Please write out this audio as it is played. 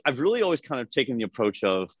I've really always kind of taken the approach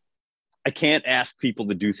of I can't ask people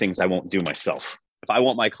to do things I won't do myself. If I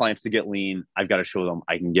want my clients to get lean, I've got to show them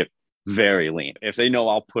I can get very lean. If they know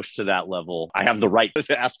I'll push to that level, I have the right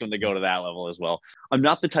to ask them to go to that level as well. I'm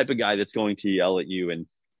not the type of guy that's going to yell at you and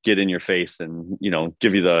get in your face and,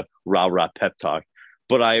 give you the rah rah pep talk,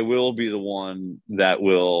 but I will be the one that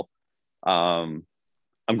will, I'm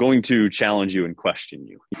going to challenge you and question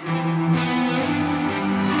you.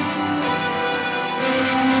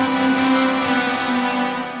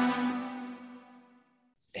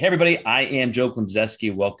 Hey, everybody. I am Joe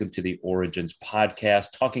Klemczewski. Welcome to the Origins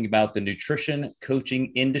podcast, talking about the nutrition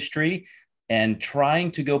coaching industry and trying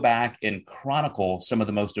to go back and chronicle some of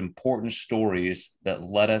the most important stories that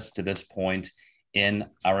led us to this point in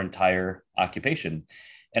our entire occupation.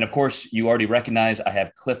 And of course, you already recognize I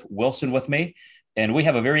have Cliff Wilson with me, and we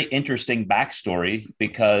have a very interesting backstory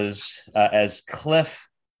because as Cliff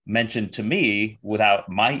mentioned to me, without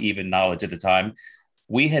my even knowledge at the time,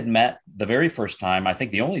 we had met the very first time, I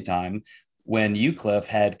think the only time, when you, Cliff,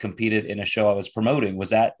 had competed in a show I was promoting. Was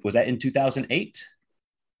that in 2008?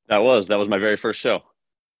 That was my very first show.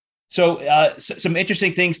 So some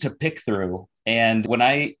interesting things to pick through. And when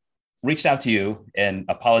I reached out to you and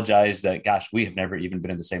apologized that, gosh, we have never even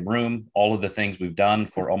been in the same room, all of the things we've done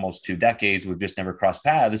for almost 2 decades, we've just never crossed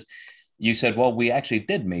paths. You said, well, we actually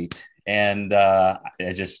did meet. And that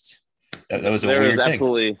was a weird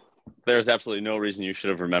thing. There's absolutely no reason you should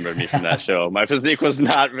have remembered me from that show. My physique was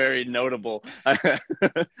not very notable.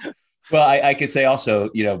 Well, I could say also,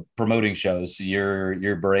 promoting shows,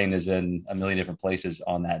 your brain is in a million different places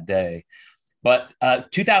on that day. But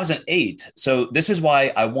 2008. So this is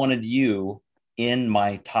why I wanted you in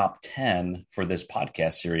my top 10 for this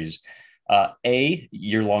podcast series.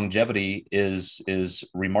 Your longevity is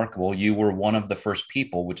remarkable. You were one of the first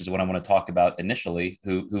people, which is what I want to talk about initially,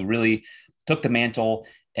 who really took the mantle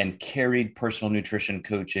and carried personal nutrition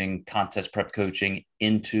coaching, contest prep coaching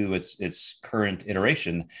into its current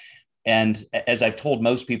iteration. And as I've told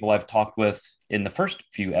most people I've talked with in the first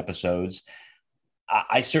few episodes,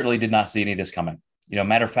 I certainly did not see any of this coming.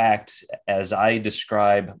 Matter of fact, as I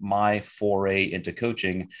describe my foray into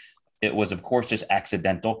coaching, it was, of course, just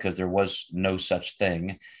accidental because there was no such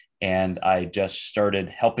thing. And I just started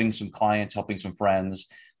helping some clients, helping some friends.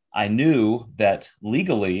 I knew that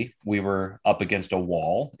legally we were up against a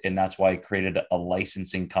wall, and that's why I created a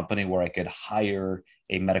licensing company where I could hire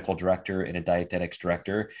a medical director and a dietetics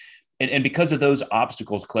director. And because of those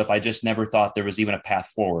obstacles, Cliff, I just never thought there was even a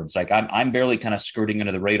path forward. It's like I'm barely kind of skirting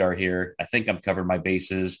under the radar here. I think I'm covering my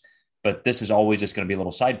bases, but this is always just going to be a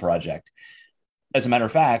little side project. As a matter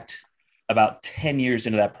of fact, about 10 years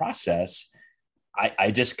into that process,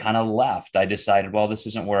 I just kind of left. I decided, well, this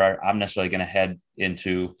isn't where I'm necessarily going to head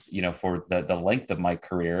into, for the length of my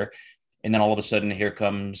career. And then all of a sudden, here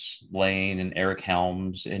comes Lane and Eric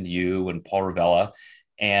Helms and you and Paul Ravella,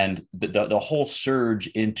 and the whole surge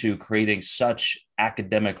into creating such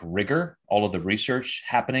academic rigor, all of the research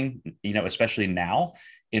happening, especially now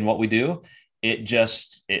in what we do. It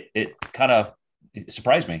kind of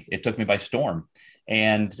surprised me. It took me by storm.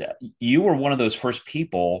 And you were one of those first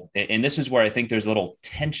people, and this is where I think there's a little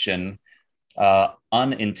tension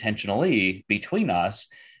unintentionally between us,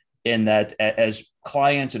 in that as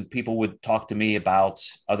clients and people would talk to me about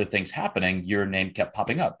other things happening, your name kept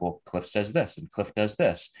popping up. Well, Cliff says this and Cliff does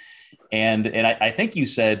this. And I think you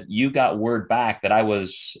said you got word back that I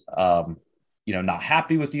was, not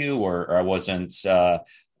happy with you, or I wasn't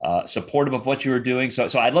supportive of what you were doing. So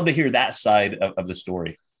I'd love to hear that side of the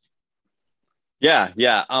story. Yeah.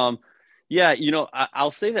 I'll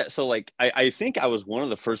say that. So I think I was one of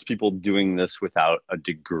the first people doing this without a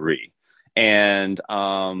degree. And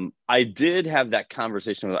I did have that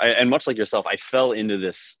conversation and much like yourself, I fell into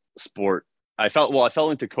this sport. I fell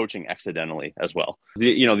into coaching accidentally as well.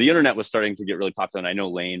 The internet was starting to get really popular. And I know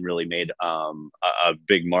Lane really made a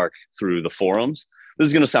big mark through the forums. This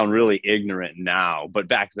is going to sound really ignorant now, but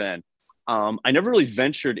back then, I never really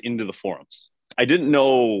ventured into the forums. I didn't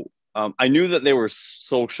know. I knew that there were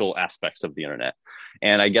social aspects of the internet.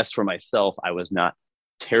 And I guess for myself, I was not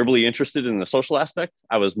terribly interested in the social aspect.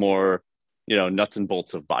 I was more, nuts and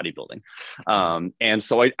bolts of bodybuilding. And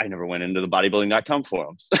so I never went into the bodybuilding.com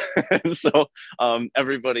forums. So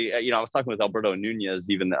everybody, I was talking with Alberto Nunez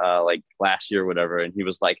even like last year or whatever. And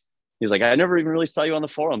he's like, I never even really saw you on the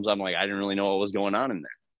forums. I'm like, I didn't really know what was going on in there.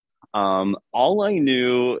 All I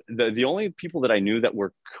knew, the only people that I knew that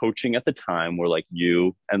were coaching at the time were like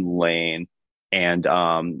you and Lane and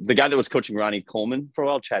the guy that was coaching Ronnie Coleman for a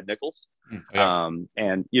while, Chad Nichols. Yeah.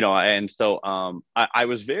 I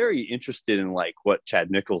was very interested in like what Chad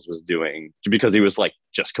Nichols was doing because he was like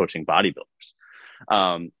just coaching bodybuilders.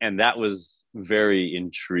 And that was very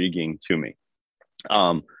intriguing to me.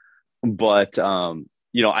 Um, but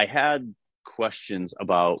you know, I had questions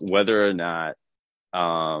about whether or not,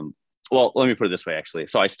 well, let me put it this way, actually.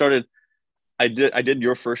 So I did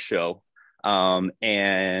your first show.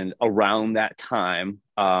 And around that time,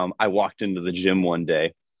 I walked into the gym one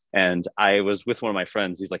day and I was with one of my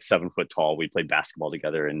friends. He's like 7 foot tall. We played basketball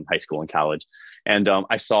together in high school and college. And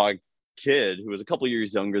I saw a kid who was a couple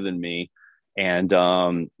years younger than me. And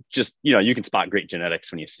just, you know, you can spot great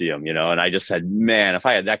genetics when you see them, you know. And I just said, man, if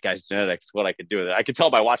I had that guy's genetics, what I could do with it. I could tell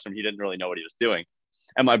by watching him, he didn't really know what he was doing.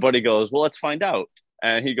 And my buddy goes, well, let's find out.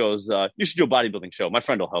 And he goes, you should do a bodybuilding show. My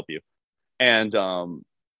friend will help you. And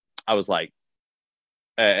I was like,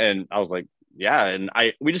 and I was like, yeah. And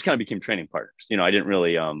we just kind of became training partners. You know, I didn't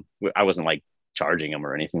really, I wasn't like charging him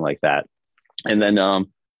or anything like that. And then a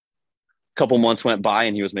couple months went by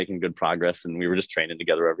and he was making good progress and we were just training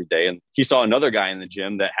together every day. And he saw another guy in the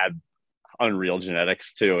gym that had unreal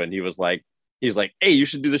genetics too. And he's like, hey, you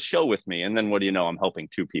should do the show with me. And then what do you know? I'm helping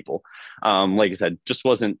two people. Like I said, just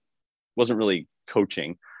wasn't really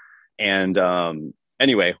coaching. And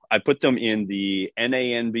anyway, I put them in the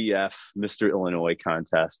NANBF Mr. Illinois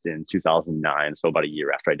contest in 2009. So about a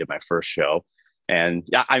year after I did my first show. And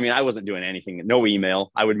yeah, I mean, I wasn't doing anything, no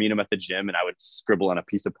email. I would meet them at the gym and I would scribble on a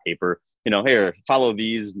piece of paper, you know, here, follow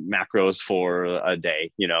these macros for a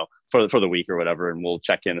day, you know, for the week or whatever. And we'll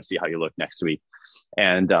check in and see how you look next week.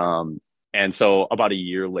 And so about a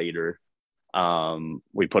year later,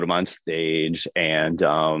 we put them on stage and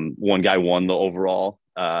one guy won the overall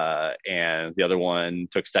and the other one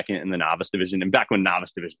took second in the novice division. And back when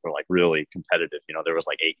novice divisions were like really competitive, you know, there was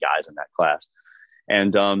like 8 guys in that class.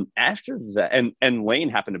 And after that, and Lane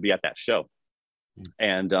happened to be at that show.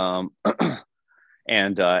 And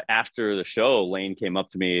after the show, Lane came up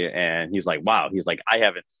to me and he's like, wow, he's like, I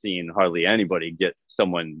haven't seen hardly anybody get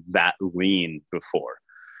someone that lean before.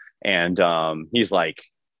 And he's like,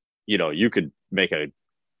 you know, you could make a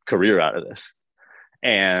career out of this.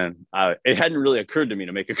 And it hadn't really occurred to me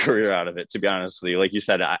to make a career out of it, to be honest with you. Like you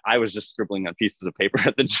said, I was just scribbling on pieces of paper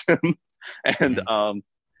at the gym.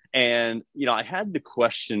 And you know, I had the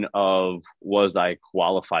question of, was I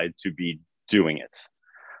qualified to be doing it?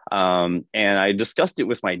 And I discussed it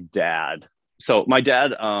with my dad. So my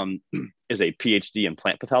dad is a PhD in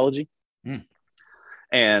plant pathology. Mm.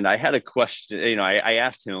 And I had a question, you know, I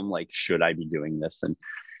asked him, like, should I be doing this? And,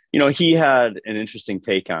 you know, he had an interesting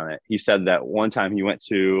take on it. He said that one time he went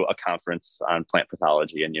to a conference on plant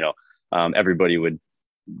pathology and, you know, everybody would,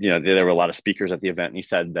 you know, there were a lot of speakers at the event. And he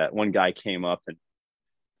said that one guy came up and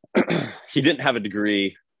he didn't have a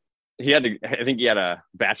degree. I think he had a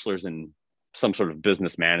bachelor's in some sort of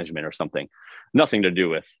business management or something, nothing to do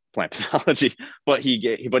with plant pathology, but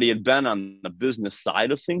he had been on the business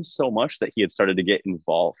side of things so much that he had started to get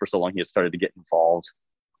involved for so long. He had started to get involved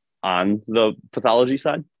on the pathology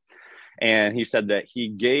side. And he said that he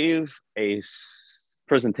gave a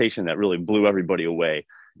presentation that really blew everybody away.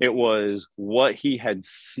 It was what he had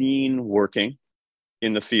seen working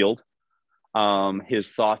in the field,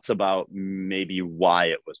 his thoughts about maybe why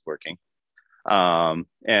it was working,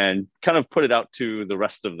 and kind of put it out to the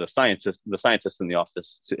rest of the scientists in the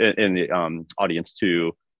office, in the audience,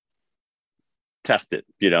 to test it.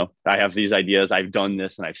 You know, I have these ideas, I've done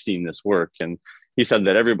this, and I've seen this work. And he said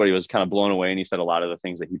that everybody was kind of blown away. And he said a lot of the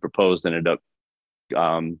things that he proposed ended up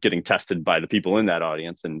getting tested by the people in that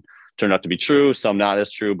audience and turned out to be true, some not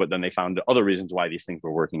as true, but then they found other reasons why these things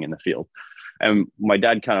were working in the field. And my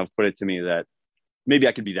dad kind of put it to me that maybe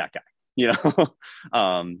I could be that guy, you know.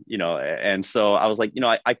 You know, and so I was like, you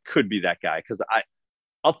know, I could be that guy, because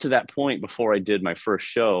up to that point, before I did my first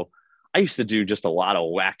show, I used to do just a lot of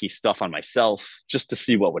wacky stuff on myself just to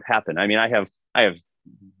see what would happen. I mean, I have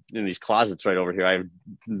in these closets right over here, I have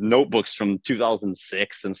notebooks from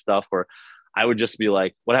 2006 and stuff where I would just be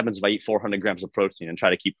like, what happens if I eat 400 grams of protein and try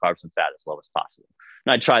to keep carbs and fat as low as possible?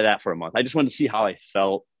 And I'd try that for a month. I just wanted to see how I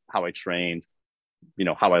felt, how I trained, you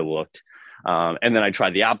know, how I looked. And then I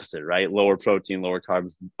tried the opposite, right? Lower protein, lower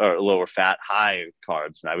carbs, or lower fat, high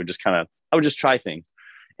carbs. And I would just try things.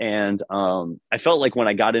 And I felt like when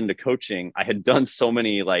I got into coaching, I had done so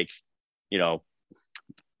many, like, you know,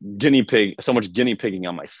 so much guinea pigging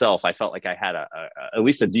on myself. I felt like I had at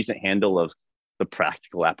least a decent handle of the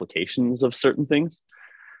practical applications of certain things.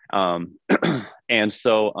 And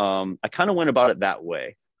so I kind of went about it that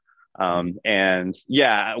way. And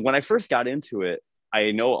yeah, when I first got into it, I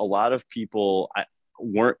know a lot of people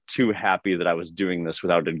weren't too happy that I was doing this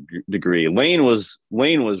without a degree. Lane was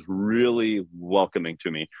really welcoming to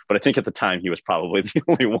me, but I think at the time he was probably the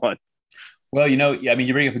only one. Well, I mean,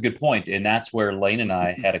 you bring up a good point, and that's where Lane and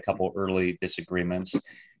I had a couple early disagreements.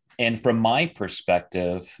 And from my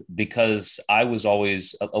perspective, because I was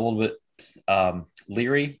always a little bit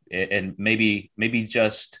leery and maybe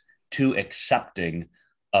just too accepting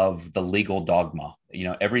of the legal dogma.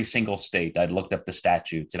 Every single state, I'd looked up the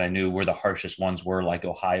statutes and I knew where the harshest ones were, like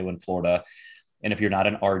Ohio and Florida. And if you're not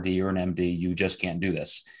an RD or an MD, you just can't do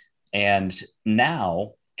this. And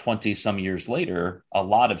now, 20 some years later, a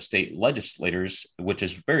lot of state legislators, which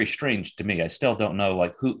is very strange to me, I still don't know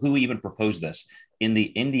like who even proposed this in the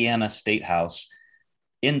Indiana State House.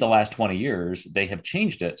 In the last 20 years, they have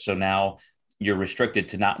changed it. So now you're restricted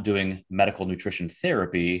to not doing medical nutrition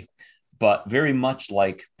therapy, but very much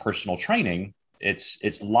like personal training,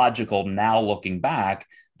 it's logical now looking back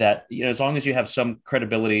that as long as you have some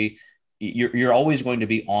credibility, you're always going to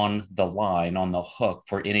be on the line, on the hook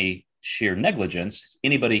for any sheer negligence.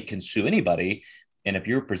 Anybody can sue anybody. And if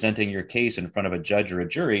you're presenting your case in front of a judge or a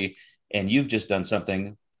jury and you've just done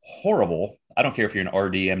something horrible, I don't care if you're an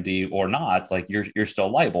RDMD or not, like you're still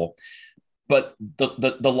liable. But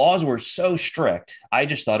the laws were so strict. I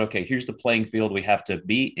just thought, okay, here's the playing field we have to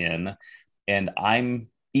be in. And I'm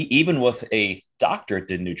even with a doctorate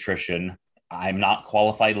in nutrition, I'm not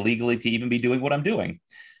qualified legally to even be doing what I'm doing.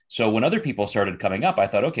 So when other people started coming up, I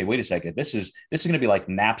thought, okay, wait a second, this is going to be like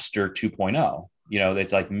Napster 2.0.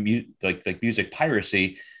 It's like like music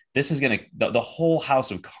piracy. This is going to the whole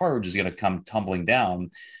house of cards is going to come tumbling down.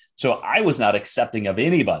 So I was not accepting of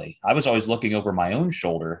anybody. I was always looking over my own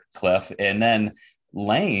shoulder, Cliff. And then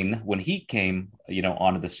Lane, when he came,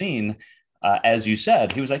 onto the scene, as you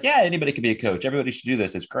said, he was like, "Yeah, anybody can be a coach. Everybody should do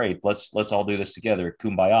this. It's great. Let's all do this together.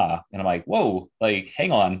 Kumbaya." And I'm like, "Whoa! Like,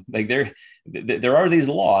 hang on. Like, there are these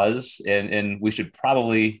laws, and we should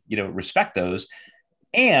probably respect those."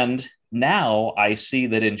 And now I see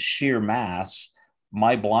that in sheer mass,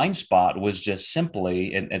 my blind spot was just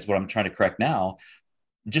simply, and it's what I'm trying to correct now,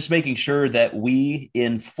 just making sure that we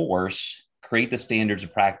enforce, create the standards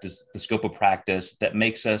of practice, the scope of practice that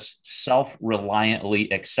makes us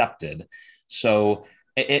self-reliantly accepted. So,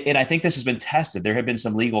 and I think this has been tested. There have been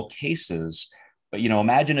some legal cases, but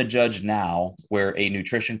imagine a judge now where a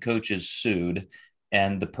nutrition coach is sued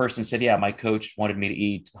and the person said, yeah, my coach wanted me to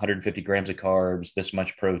eat 150 grams of carbs, this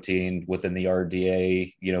much protein within the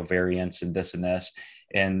RDA, variance and this and this.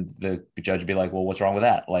 And the judge would be like, well, what's wrong with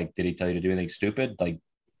that? Like, did he tell you to do anything stupid? Like,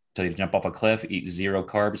 tell you to jump off a cliff, eat zero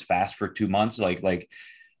carbs, fast for 2 months?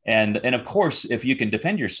 And of course, if you can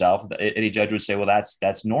defend yourself, any judge would say, well,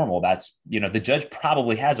 that's normal. That's, the judge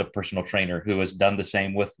probably has a personal trainer who has done the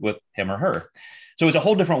same with him or her. So it's a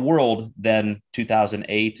whole different world than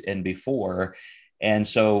 2008 and before. And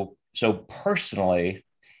so personally,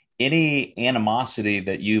 any animosity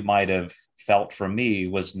that you might have felt from me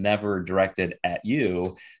was never directed at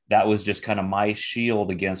you. That was just kind of my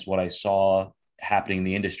shield against what I saw happening in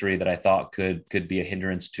the industry that I thought could be a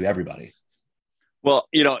hindrance to everybody. Well,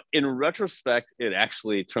 in retrospect, it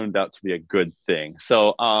actually turned out to be a good thing.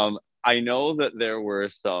 So I know that there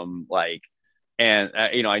were some I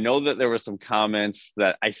know that there were some comments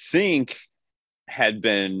that I think had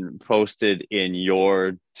been posted in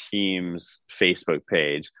your team's Facebook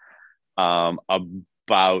page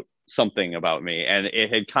about something about me. And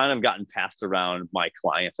it had kind of gotten passed around my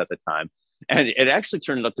clients at the time. And it actually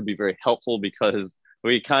turned out to be very helpful because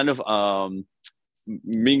we kind of,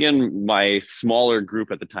 me and my smaller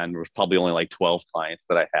group at the time, there was probably only like 12 clients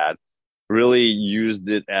that I had, really used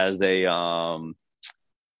it as the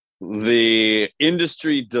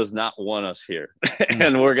industry does not want us here.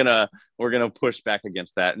 And we're gonna push back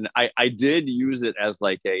against that. And I did use it as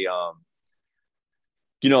like a,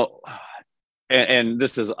 and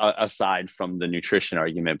this is aside from the nutrition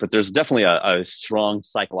argument, but there's definitely a strong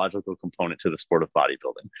psychological component to the sport of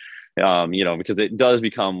bodybuilding, because it does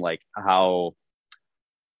become like how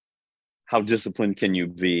disciplined can you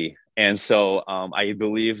be? And so I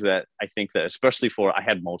believe that I think that especially I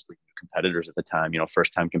had mostly competitors at the time,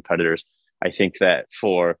 first time competitors. I think that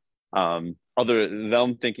for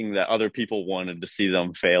them thinking that other people wanted to see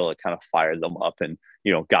them fail, it kind of fired them up and,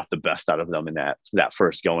 got the best out of them in that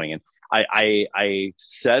first going. And I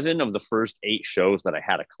 7 of the first 8 shows that I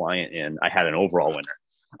had a client in, I had an overall winner.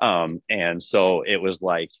 And so it was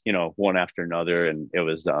like, one after another. And it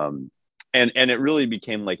was, and it really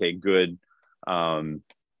became like a good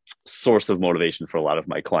source of motivation for a lot of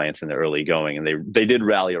my clients in the early going. And they did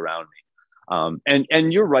rally around me.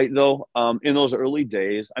 And you're right, though, in those early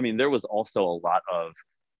days, I mean, there was also a lot of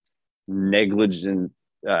negligent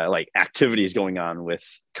activities going on with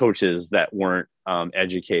coaches that weren't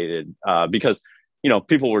educated because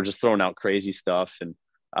people were just throwing out crazy stuff. And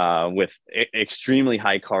with extremely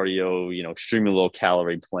high cardio, extremely low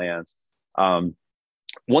calorie plans.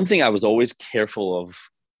 One thing I was always careful of,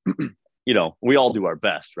 we all do our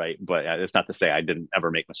best, right? But it's not to say I didn't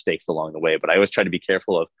ever make mistakes along the way, but I always try to be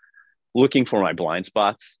careful of looking for my blind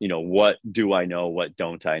spots. What do I know? What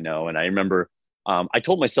don't I know? And I remember I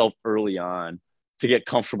told myself early on to get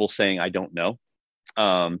comfortable saying I don't know.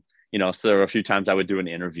 So there were a few times I would do an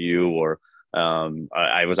interview, or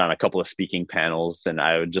I was on a couple of speaking panels, and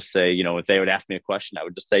I would just say, if they would ask me a question, I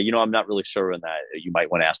would just say, I'm not really sure in that. You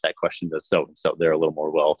might want to ask that question to so and so. They're a little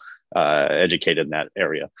more well educated in that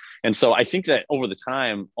area. And so I think that over the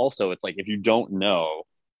time, also, it's like if you don't know,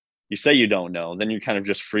 you say you don't know, then you're kind of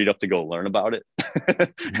just freed up to go learn about it.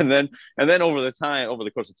 and then over the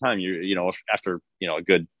course of time, after a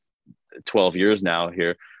good 12 years now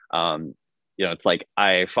here, it's like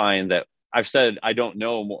I find that I've said I don't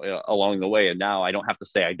know along the way, and now I don't have to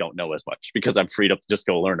say I don't know as much because I'm freed up to just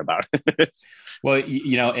go learn about it. Well,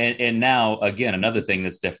 and now again, another thing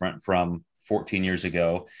that's different from 14 years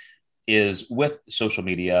ago is with social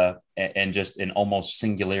media and just an almost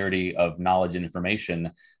singularity of knowledge and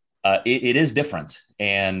information. It is different,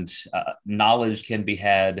 and knowledge can be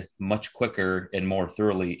had much quicker and more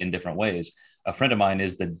thoroughly in different ways. A friend of mine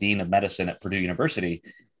is the dean of medicine at Purdue University,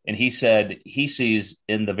 and he said he sees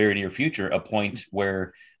in the very near future a point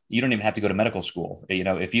where you don't even have to go to medical school.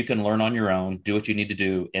 If you can learn on your own, do what you need to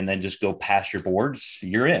do, and then just go pass your boards,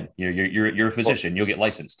 you're in. You're a physician. You'll get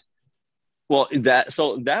licensed. Well,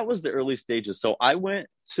 that was the early stages. So I went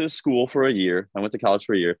to school for a year. I went to college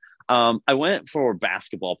for a year. I went for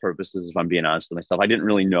basketball purposes, if I'm being honest with myself. I didn't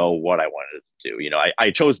really know what I wanted to do. I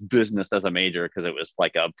chose business as a major because it was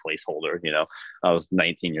like a placeholder. I was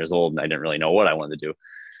 19 years old and I didn't really know what I wanted to do.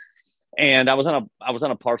 And I was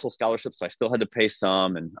on a partial scholarship, so I still had to pay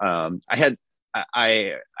some. And I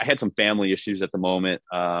had some family issues at the moment,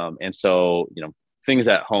 and so things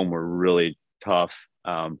at home were really tough.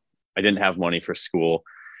 I didn't have money for school.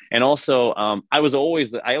 And also, I always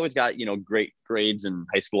got, great grades in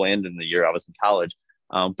high school and in the year I was in college.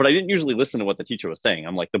 But I didn't usually listen to what the teacher was saying.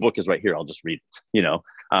 I'm like, the book is right here. I'll just read it,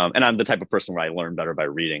 and I'm the type of person where I learn better by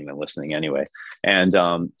reading than listening anyway. And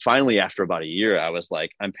finally, after about a year, I was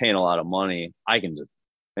like, I'm paying a lot of money. I can just,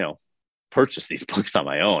 purchase these books on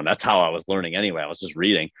my own. That's how I was learning anyway. I was just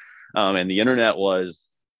reading. And the internet was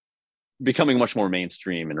becoming much more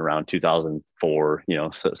mainstream in around 2004,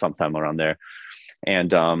 sometime around there.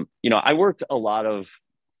 And, I worked a lot of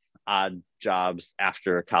odd jobs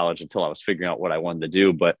after college until I was figuring out what I wanted to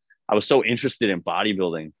do. But I was so interested in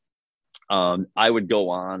bodybuilding. I would go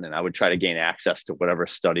on and I would try to gain access to whatever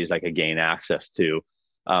studies I could gain access to.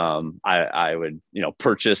 I would,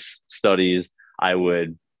 purchase studies. I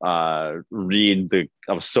would read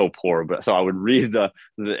I was so poor, but so I would read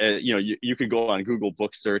you could go on Google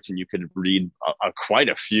Book Search and you could read quite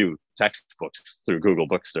a few textbooks through Google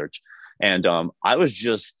Book Search. And I was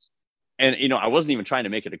just, and I wasn't even trying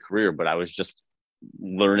to make it a career, but I was just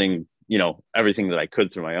learning, everything that I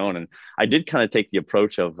could through my own. And I did kind of take the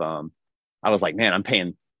approach of, I was like, man, I'm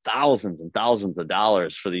paying thousands and thousands of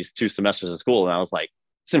dollars for these 2 semesters of school. And I was like,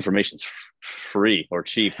 this information's free or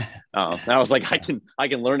cheap. And I was like, I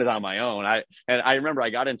can learn it on my own. I remember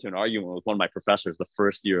I got into an argument with one of my professors the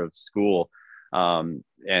first year of school. And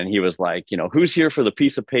he was like, who's here for the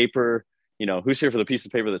piece of paper? Who's here for the piece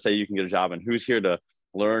of paper that say you can get a job, and who's here to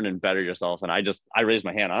learn and better yourself? And I raised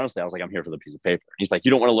my hand. Honestly, I was like, I'm here for the piece of paper. He's like,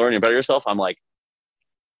 you don't want to learn and better yourself? I'm like,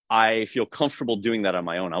 I feel comfortable doing that on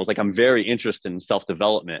my own. I was like, I'm very interested in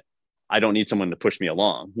self-development. I don't need someone to push me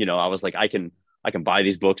along. I was like, I can buy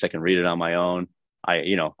these books. I can read it on my own. I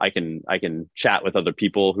can chat with other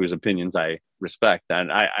people whose opinions I respect.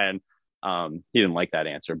 And he didn't like that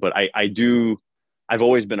answer, but I've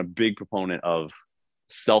always been a big proponent of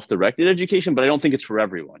self-directed education, but I don't think it's for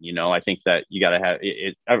everyone. I think that you got to have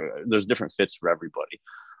it. There's different fits for everybody.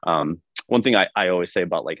 One thing I always say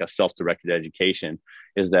about like a self-directed education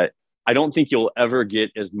is that I don't think you'll ever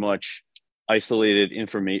get as much isolated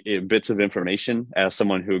bits of information as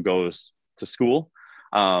someone who goes to school.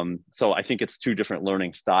 So I think it's 2 different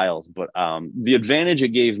learning styles, but the advantage it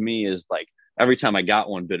gave me is like every time I got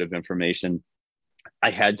one bit of information,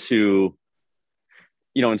 I had to,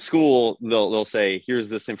 in school, they'll say, here's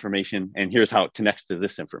this information and here's how it connects to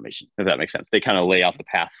this information, if that makes sense. They kind of lay out the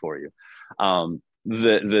path for you.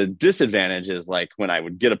 The disadvantage is like when I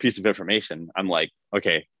would get a piece of information, I'm like,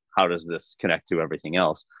 okay, how does this connect to everything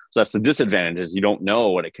else? So that's the disadvantage, is you don't know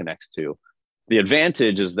what it connects to. The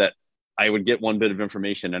advantage is that I would get one bit of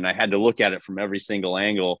information and I had to look at it from every single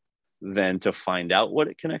angle then to find out what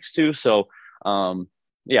it connects to. So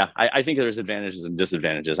Yeah, I think there's advantages and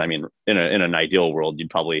disadvantages. I mean, in an ideal world, you'd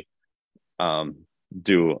probably um,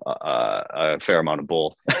 do a fair amount of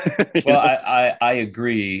both. You Well, know? I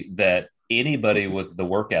agree that anybody with the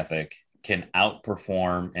work ethic can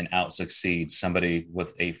outperform and out succeed somebody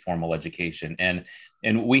with a formal education. And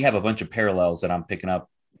we have a bunch of parallels that I'm picking up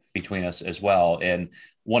between us as well. And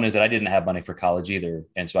one is that I didn't have money for college either.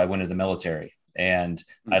 And so I went into the military. And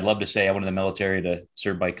I'd love to say I went in the military to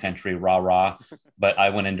serve my country, rah rah, but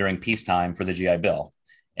I went in during peacetime for the GI Bill.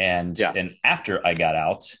 Yeah. And after I got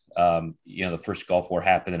out, the first Gulf War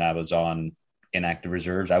happened, and I was on inactive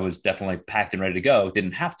reserves. I was definitely packed and ready to go.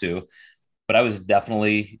 Didn't have to, but I was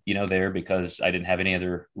definitely, there because I didn't have any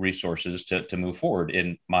other resources to move forward,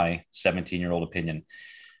 in my 17-year-old opinion.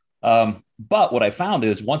 But what I found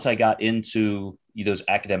is once I got into those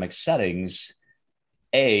academic settings,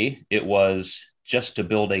 it was just to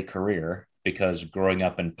build a career, because growing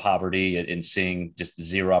up in poverty and seeing just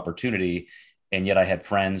zero opportunity, and yet I had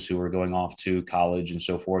friends who were going off to college and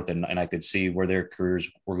so forth, and I could see where their careers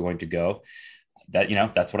were going to go.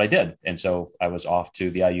 That's what I did. And so I was off to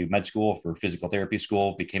the IU med school for physical therapy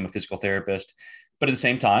school, became a physical therapist. But at the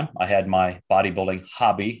same time, I had my bodybuilding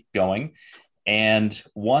hobby going. And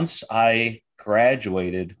once I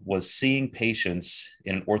graduated, was seeing patients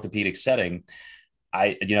in an orthopedic setting.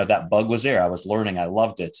 That bug was there. I was learning. I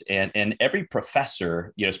loved it. And every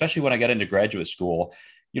professor, especially when I got into graduate school,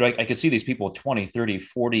 I could see these people with 20, 30,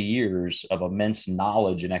 40 years of immense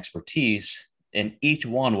knowledge and expertise, and each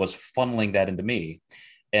one was funneling that into me.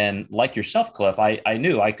 And like yourself, Cliff, I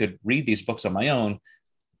knew I could read these books on my own,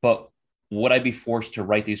 but would I be forced to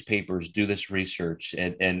write these papers, do this research,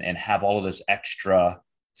 and have all of this extra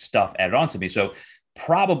stuff added on to me? So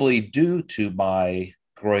probably due to my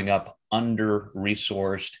growing up under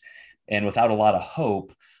resourced and without a lot of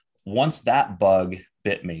hope, once that bug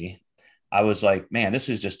bit me, I was like, man, this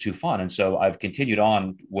is just too fun. And so I've continued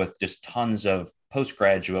on with just tons of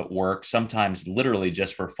postgraduate work, sometimes literally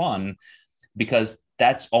just for fun, because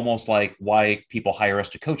that's almost like why people hire us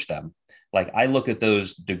to coach them. Like, I look at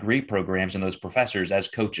those degree programs and those professors as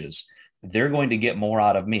coaches. They're going to get more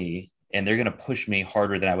out of me, and they're going to push me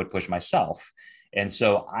harder than I would push myself. And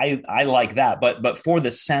so I like that. But for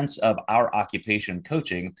the sense of our occupation,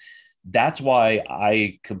 coaching, that's why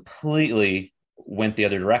I completely went the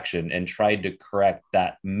other direction and tried to correct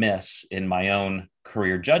that miss in my own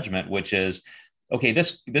career judgment, which is, okay,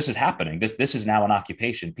 this is happening. This is now an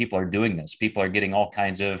occupation. People are doing this. People are getting all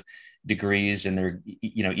kinds of degrees, and they're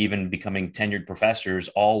even becoming tenured professors,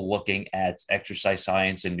 all looking at exercise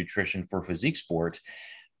science and nutrition for physique sport.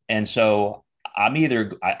 And so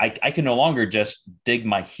I can no longer just dig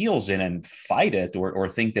my heels in and fight it, or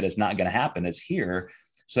think that it's not going to happen. It's here.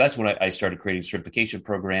 So that's when I started creating certification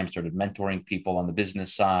programs, started mentoring people on the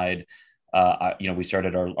business side. We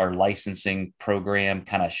started our licensing program,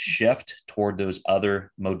 kind of shift toward those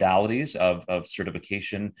other modalities of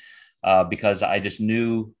certification, because I just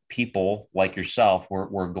knew people like yourself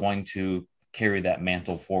were going to carry that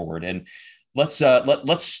mantle forward. And let's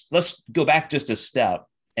go back just a step,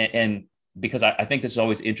 and because I think this is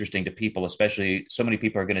always interesting to people, especially so many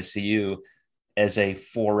people are going to see you as a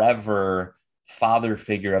forever father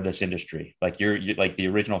figure of this industry. Like you're like the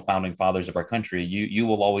original founding fathers of our country. You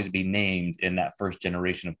will always be named in that first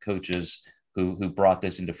generation of coaches who brought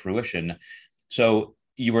this into fruition. So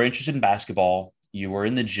you were interested in basketball. You were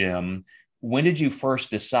in the gym. When did you first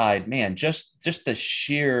decide, man, just the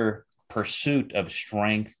sheer pursuit of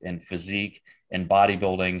strength and physique and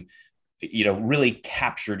bodybuilding, really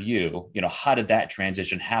captured you? How did that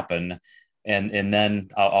transition happen? And then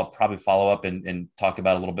I'll probably follow up and talk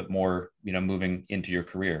about a little bit more, moving into your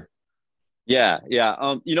career. Yeah, yeah.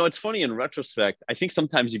 It's funny in retrospect. I think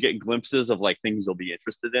sometimes you get glimpses of like things you'll be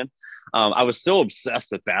interested in. I was so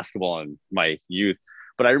obsessed with basketball in my youth,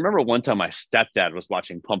 but I remember one time my stepdad was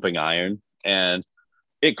watching Pumping Iron, and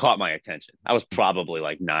it caught my attention. I was probably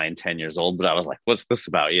like 9, 10 years old, but I was like, what's this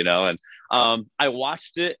about? And I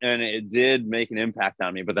watched it, and it did make an impact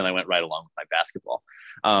on me, but then I went right along with my basketball.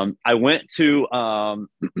 I went to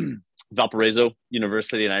Valparaiso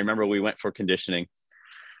University, and I remember we went for conditioning,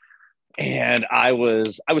 and I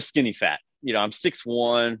was skinny fat. I'm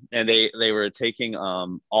 6'1", and they were taking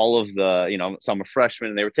all of the, so I'm a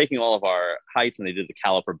freshman, and they were taking all of our heights, and they did the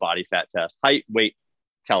caliper body fat test, height, weight,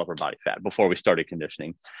 caliper body fat, before we started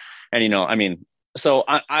conditioning. And so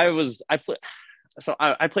I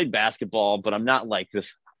played basketball, but I'm not like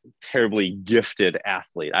this terribly gifted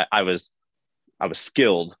athlete. I was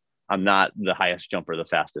skilled. I'm not the highest jumper, the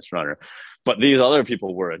fastest runner, but these other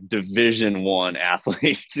people were a Division I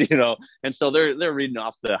athletes, and so they're reading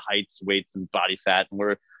off the heights, weights, and body fat, and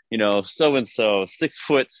we're so and so,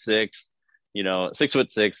 6'6",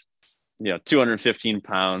 6'6", 215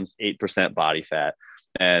 pounds, 8% body fat.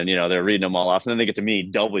 And, they're reading them all off. And then they get to me,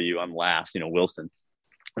 W, I'm last, Wilson.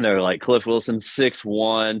 And they're like, Cliff Wilson,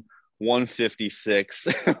 6'1", 156,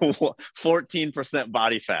 14%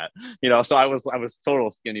 body fat. So I was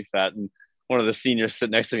total skinny fat. And one of the seniors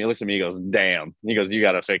sitting next to me looks at me, he goes, damn. He goes, you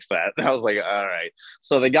got to fix that. And I was like, all right.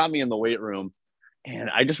 So they got me in the weight room. And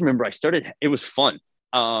I just remember it was fun.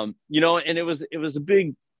 And it was a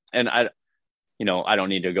big, and I don't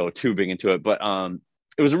need to go too big into it, but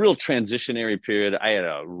it was a real transitionary period. I had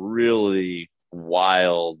a really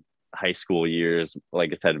wild high school years.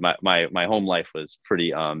 Like I said, my home life was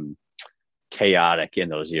pretty chaotic in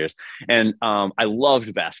those years, and I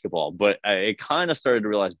loved basketball, but I kind of started to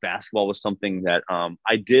realize basketball was something that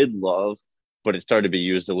I did love, but it started to be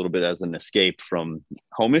used a little bit as an escape from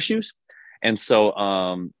home issues. And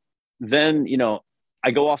so then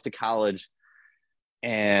I go off to college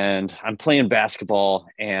and I'm playing basketball,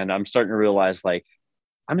 and I'm starting to realize, like,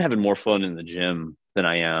 I'm having more fun in the gym than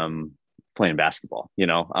I am playing basketball.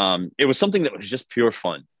 It was something that was just pure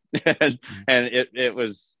fun. And it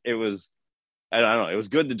was I don't know, it was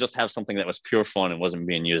good to just have something that was pure fun and wasn't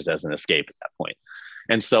being used as an escape at that point.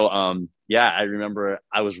 And so yeah, I remember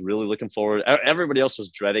I was really looking forward. Everybody else was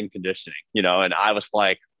dreading conditioning, and I was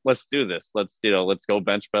like, let's do this. Let's go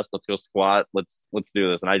bench press, let's go squat, let's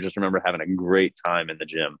do this. And I just remember having a great time in the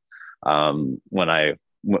gym when I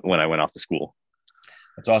went off to school.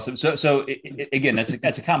 That's awesome. So again,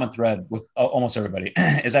 that's a common thread with almost everybody.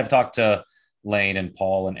 As I've talked to Lane and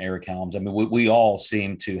Paul and Eric Helms, I mean, we all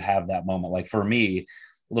seem to have that moment. Like for me,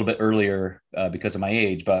 a little bit earlier because of my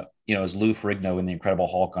age, but as Lou Ferrigno in The Incredible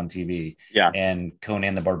Hulk on TV, Yeah. and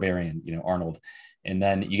Conan the Barbarian, Arnold, and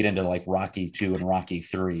then you get into like Rocky 2 and Rocky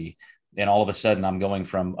 3, and all of a sudden I'm going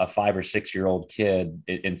from a 5 or 6 year old kid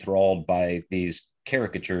enthralled by these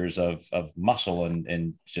caricatures of muscle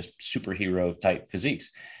and just superhero type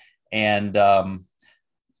physiques. And my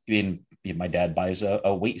dad buys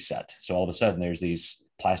a weight set. So all of a sudden there's these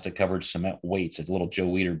plastic covered cement weights at a little Joe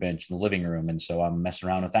Weider bench in the living room. And so I'm messing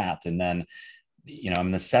around with that. And then, I'm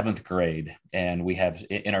in the 7th grade, and we have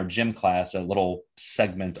in our gym class a little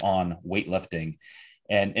segment on weightlifting.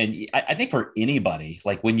 And I think for anybody,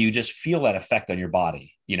 like when you just feel that effect on your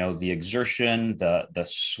body, the exertion, the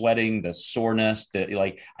sweating, the soreness,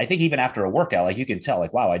 I think even after a workout, like you can tell,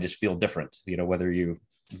 like, wow, I just feel different, whether you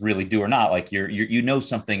really do or not, like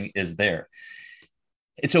something is there.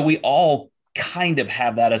 And so we all kind of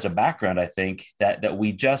have that as a background. I think that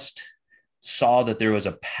we just saw that there was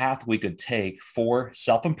a path we could take for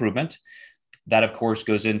self-improvement. That, of course,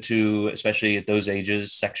 goes into, especially at those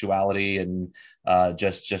ages, sexuality and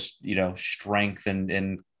just strength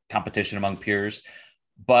and competition among peers,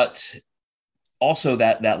 but also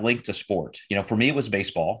that link to sport. For me, it was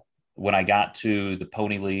baseball. When I got to the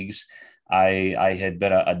Pony Leagues, I had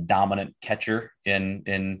been a dominant catcher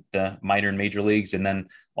in the minor and major leagues, and then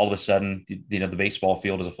all of a sudden, the baseball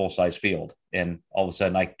field is a full-size field, and all of a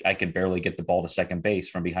sudden, I could barely get the ball to second base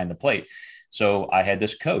from behind the plate. So I had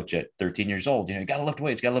this coach at 13 years old, you got to lift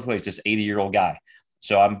weights, this 80-year-old guy.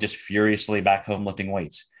 So I'm just furiously back home lifting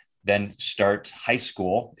weights. Then start high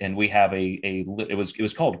school, and we have it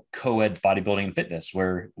was called co-ed bodybuilding and fitness,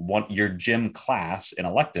 where your gym class, an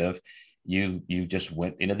elective, you just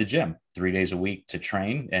went into the gym 3 days a week to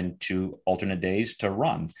train and 2 alternate days to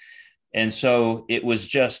run. And so it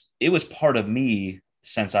was part of me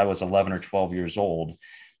since I was 11 or 12 years old.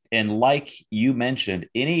 And like you mentioned,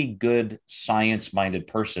 any good science-minded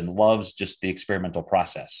person loves just the experimental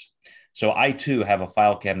process. So I too have a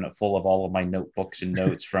file cabinet full of all of my notebooks and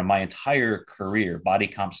notes from my entire career, body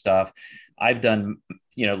comp stuff. I've done,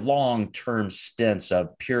 long-term stints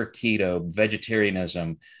of pure keto,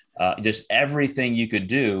 vegetarianism, just everything you could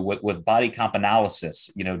do with body comp analysis,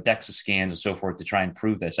 DEXA scans and so forth to try and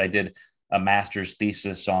prove this. I did a master's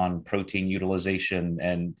thesis on protein utilization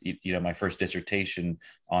and, my first dissertation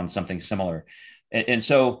on something similar. And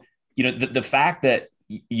so, the fact that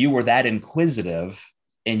you were that inquisitive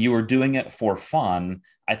and you were doing it for fun,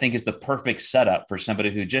 I think is the perfect setup for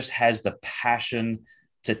somebody who just has the passion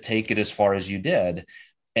to take it as far as you did.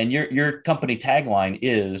 And your company tagline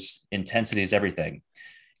is intensity is everything.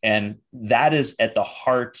 And that is at the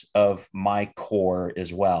heart of my core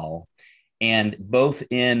as well. And both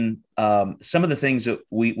in some of the things that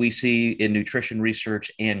we see in nutrition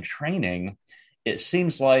research and training, it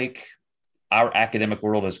seems like our academic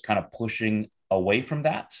world is kind of pushing away from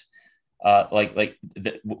that.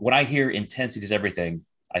 When I hear intensity is everything,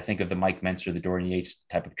 I think of the Mike Mentzer, the Dorian Yates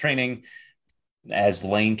type of training. as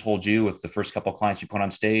Lane told you with the first couple of clients you put on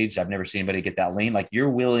stage, I've never seen anybody get that lean. Like you're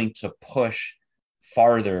willing to push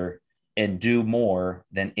farther and do more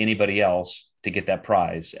than anybody else to get that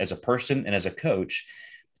prize as a person and as a coach.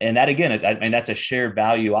 And that again, I mean, that's a shared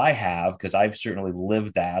value I have because I've certainly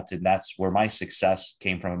lived that. And that's where my success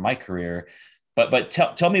came from in my career. But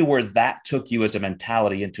tell me where that took you as a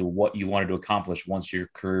mentality into what you wanted to accomplish once your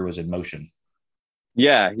career was in motion.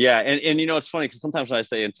 Yeah, yeah. And it's funny because sometimes when I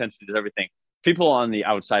say intensity is everything, people on the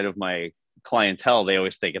outside of my clientele, they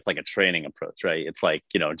always think it's like a training approach, right? It's like,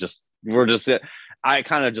 just we're just I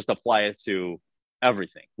kind of just apply it to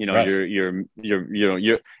everything. Right.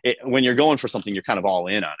 When you're going for something, you're kind of all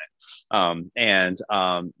in on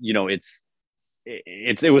it.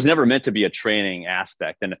 It was never meant to be a training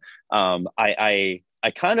aspect. And I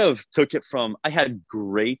kind of took it from, I had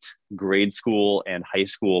great grade school and high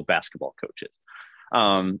school basketball coaches.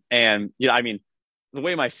 I mean, the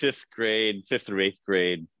way my fifth through eighth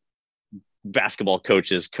grade basketball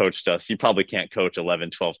coaches coached us, you probably can't coach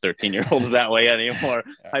 11, 12, 13-year olds that way anymore.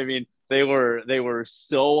 I mean, they were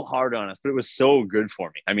so hard on us, but it was so good for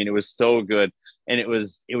me. I mean, it was so good, and it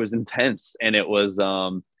was intense, and it was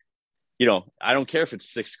I don't care if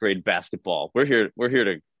it's sixth grade basketball. We're here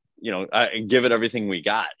to give it everything we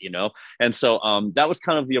got, and so that was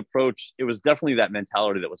kind of the approach. It was definitely that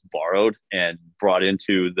mentality that was borrowed and brought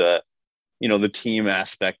into the team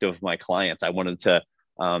aspect of my clients. I wanted to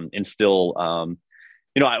instill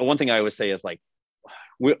one thing I always say is like,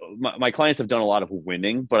 my clients have done a lot of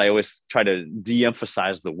winning, but I always try to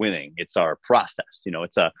de-emphasize the winning. It's our process.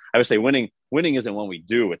 I would say winning isn't what we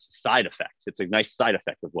do. It's a side effect. It's a nice side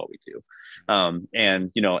effect of what we do.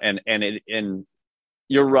 And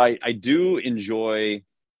you're right. I do enjoy,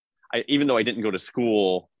 even though I didn't go to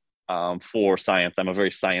school for science, I'm a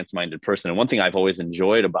very science-minded person. And one thing I've always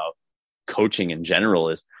enjoyed about coaching in general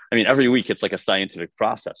is, I mean, every week it's like a scientific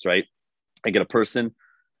process, right? I get a person,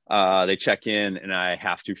 they check in, and I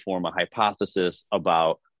have to form a hypothesis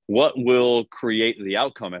about what will create the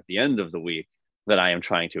outcome at the end of the week that I am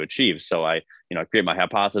trying to achieve. So I create my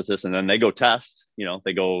hypothesis, and then they go test,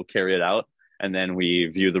 they go carry it out, and then we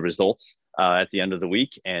view the results at the end of the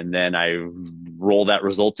week. And then I roll that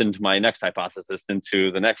result into my next hypothesis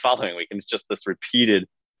into the next following week. And it's just this repeated.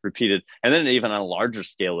 And then even on a larger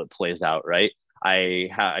scale, it plays out, right?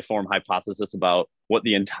 I form hypothesis about what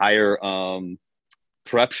the entire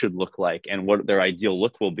prep should look like and what their ideal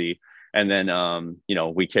look will be. And then,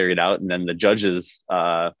 we carry it out, and then the judges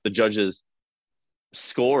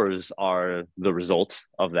scores are the result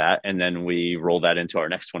of that. And then we roll that into our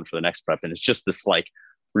next one for the next prep. And it's just this like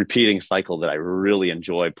repeating cycle that I really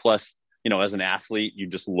enjoy. Plus, as an athlete, you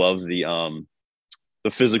just love the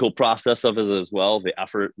physical process of it as well. The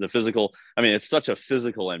effort, the physical, I mean, it's such a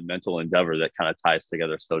physical and mental endeavor that kind of ties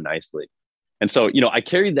together so nicely. And so, I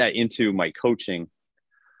carried that into my coaching.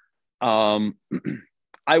 I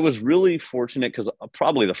was really fortunate because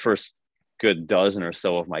probably the first good dozen or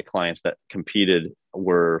so of my clients that competed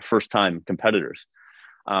were first-time competitors.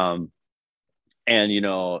 And,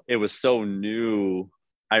 it was so new.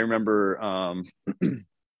 I remember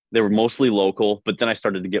they were mostly local, but then I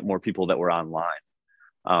started to get more people that were online.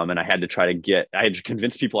 And I had to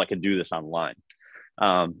convince people I could do this online.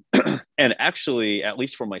 And actually, at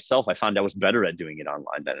least for myself, I found I was better at doing it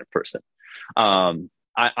online than in person.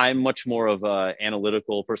 I'm much more of an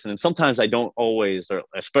analytical person. And sometimes I don't always, or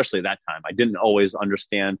especially that time, I didn't always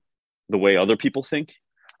understand the way other people think.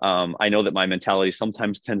 I know that my mentality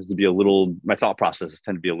sometimes tends to be my thought processes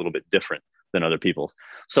tend to be a little bit different than other people's.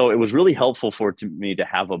 So it was really helpful for me to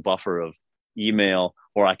have a buffer of email,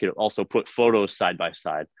 or I could also put photos side by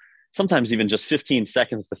side. Sometimes even just 15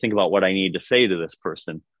 seconds to think about what I need to say to this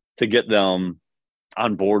person to get them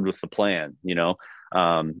on board with the plan,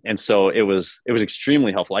 and so it was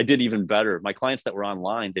extremely helpful. I did even better. My clients that were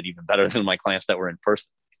online did even better than my clients that were in person.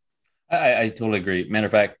 I totally agree. Matter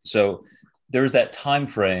of fact, so there's that time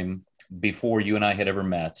frame before you and I had ever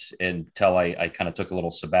met until I kind of took a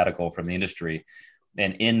little sabbatical from the industry.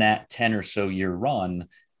 And in that 10 or so year run,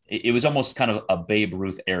 it was almost kind of a Babe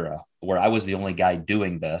Ruth era where I was the only guy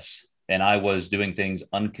doing this, and I was doing things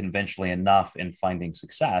unconventionally enough in finding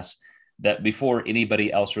success that before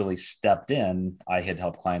anybody else really stepped in, I had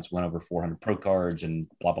helped clients win over 400 pro cards and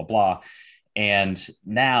blah, blah, blah. And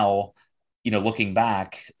now, looking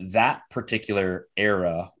back, that particular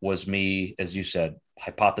era was me, as you said,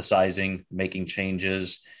 hypothesizing, making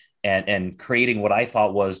changes, and creating what I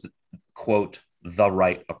thought was, quote, the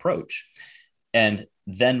right approach. And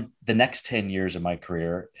then the next 10 years of my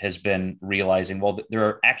career has been realizing, well, there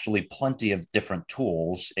are actually plenty of different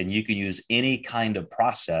tools, and you can use any kind of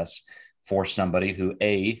process for somebody who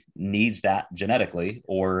needs that genetically,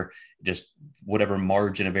 or just whatever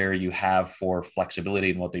margin of error you have for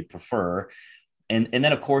flexibility and what they prefer. And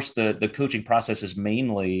then of course the coaching process is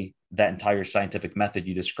mainly that entire scientific method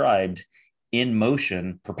you described in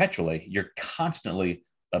motion perpetually. You're constantly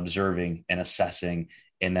observing and assessing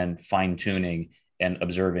and then fine tuning and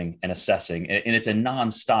observing and assessing. And it's a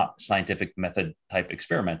nonstop scientific method type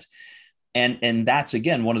experiment. And that's,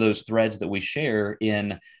 again, one of those threads that we share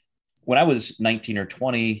in when I was 19 or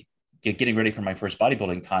 20, getting ready for my first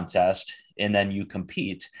bodybuilding contest, and then you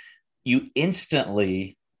compete, you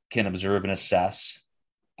instantly can observe and assess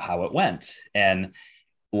how it went. And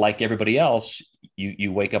like everybody else,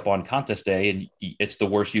 you wake up on contest day and it's the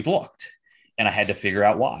worst you've looked. And I had to figure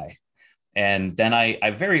out why. And then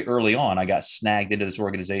I very early on, I got snagged into this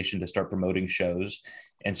organization to start promoting shows.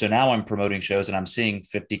 And so now I'm promoting shows and I'm seeing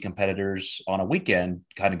 50 competitors on a weekend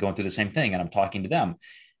kind of going through the same thing. And I'm talking to them.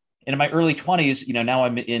 And in my early 20s, now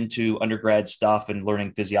I'm into undergrad stuff and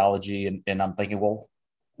learning physiology. And I'm thinking, well,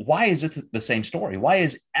 why is it the same story? Why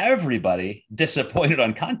is everybody disappointed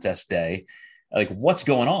on contest day? Like, what's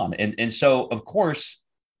going on? And so, of course,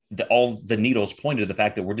 all the needles pointed to the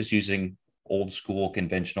fact that we're just using old school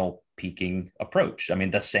conventional peaking approach. I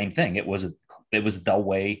mean, the same thing. It was the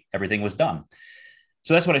way everything was done.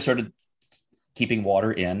 So that's when I started keeping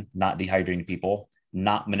water in, not dehydrating people,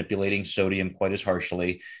 not manipulating sodium quite as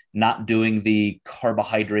harshly, not doing the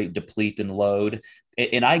carbohydrate deplete and load.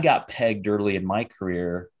 And I got pegged early in my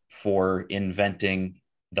career for inventing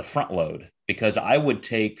the front load, because I would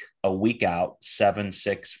take a week out, 7,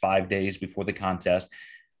 6, 5 days before the contest.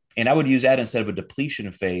 And I would use that instead of a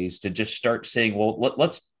depletion phase to just start saying, well,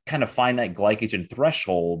 let's kind of find that glycogen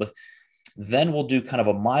threshold. Then we'll do kind of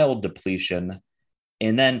a mild depletion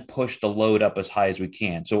and then push the load up as high as we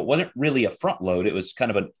can. So it wasn't really a front load. It was kind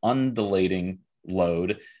of an undulating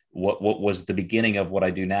load, what was the beginning of what I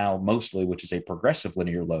do now mostly, which is a progressive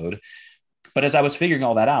linear load. But as I was figuring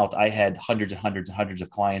all that out, I had hundreds and hundreds and hundreds of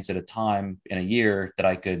clients at a time in a year that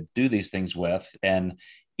I could do these things with. And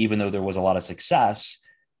even though there was a lot of success,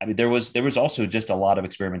 I mean, there was also just a lot of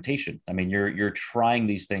experimentation. I mean, you're trying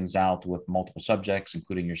these things out with multiple subjects,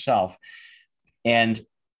 including yourself. And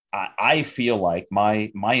I feel like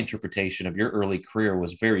my interpretation of your early career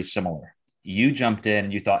was very similar. You jumped in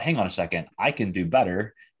and you thought, hang on a second, I can do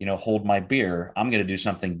better, hold my beer. I'm going to do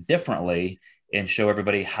something differently and show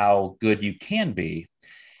everybody how good you can be.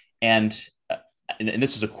 And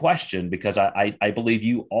this is a question because I believe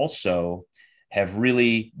you also have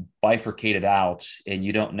really bifurcated out, and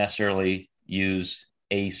you don't necessarily use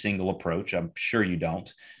a single approach. I'm sure you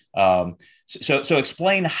don't. So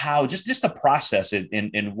explain how, just the process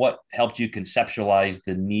and what helped you conceptualize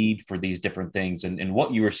the need for these different things, and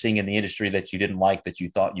what you were seeing in the industry that you didn't like, that you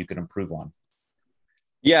thought you could improve on.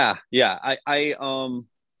 Yeah.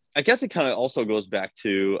 I guess it kind of also goes back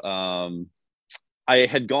to, I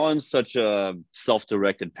had gone such a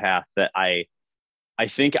self-directed path that I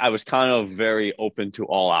think I was kind of very open to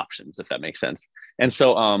all options, if that makes sense. And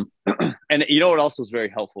so, and what also was very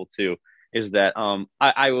helpful too, is that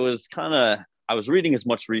I was reading as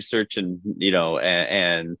much research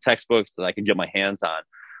and textbooks that I could get my hands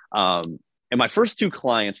on. And my first two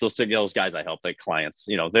clients, those guys I helped, like clients,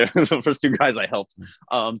 they're the first two guys I helped.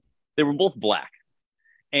 They were both Black.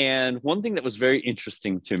 And one thing that was very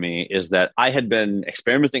interesting to me is that I had been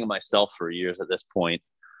experimenting on myself for years at this point.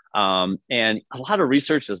 And a lot of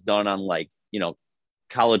research is done on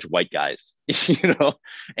college white guys,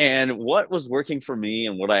 and what was working for me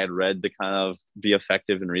and what I had read to kind of be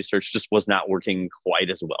effective in research just was not working quite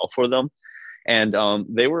as well for them. And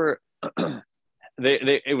they were,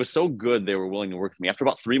 it was so good. They were willing to work with me. After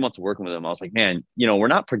about 3 months of working with them, I was like, man, we're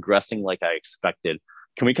not progressing like I expected.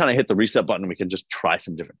 Can we kind of hit the reset button? We can just try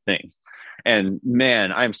some different things. And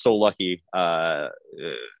man, I'm so lucky.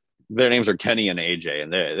 Their names are Kenny and AJ.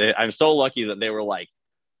 And I'm so lucky that they were like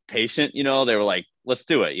patient, they were like, let's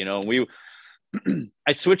do it.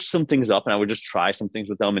 I switched some things up and I would just try some things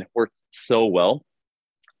with them, and it worked so well,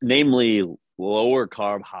 namely lower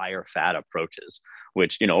carb, higher fat approaches,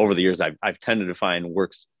 which, over the years I've tended to find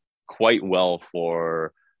works quite well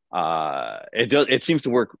for, it seems to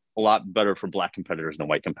work a lot better for Black competitors than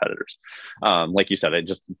white competitors. Like you said, it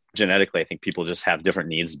just genetically, I think people just have different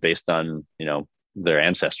needs based on, their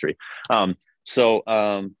ancestry. Then,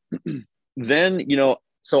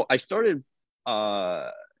 so I started,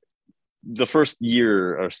 the first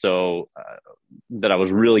year or so that I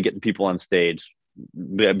was really getting people on stage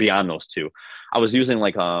beyond those two, I was using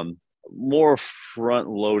more front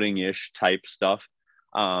loading ish type stuff.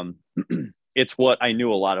 It's what I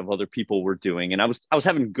knew a lot of other people were doing, and I was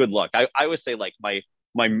having good luck. I always say my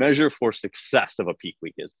my measure for success of a peak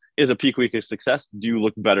week is a peak week a success? Do you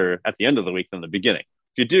look better at the end of the week than the beginning?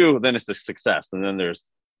 If you do, then it's a success. And then there's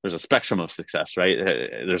a spectrum of success, right?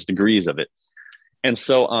 There's degrees of it. And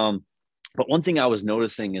so, but one thing I was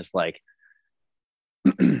noticing is like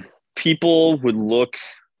people would look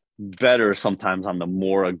better sometimes on the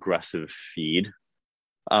more aggressive feed.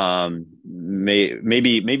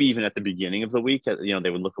 Maybe even at the beginning of the week, you know, they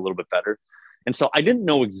would look a little bit better. And so I didn't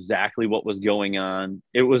know exactly what was going on.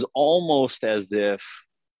 It was almost as if,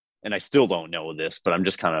 and I still don't know this, but I'm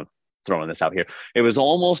just kind of throwing this out here. It was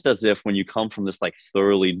almost as if when you come from this like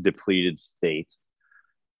thoroughly depleted state,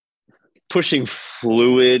 pushing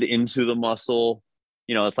fluid into the muscle,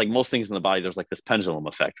 you know, it's like most things in the body, there's like this pendulum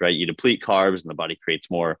effect, right? You deplete carbs and the body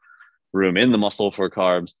creates more room in the muscle for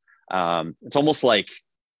carbs. It's almost like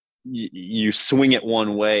you swing it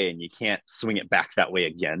one way and you can't swing it back that way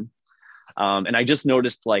again. And I just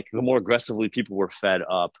noticed like the more aggressively people were fed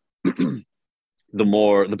up, the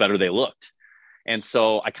better they looked. And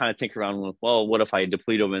so I kind of tinker around with, well, what if I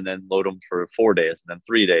deplete them and then load them for 4 days and then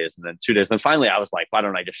 3 days and then 2 days? And then finally I was like, why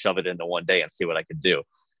don't I just shove it into one day and see what I could do?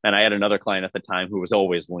 And I had another client at the time who was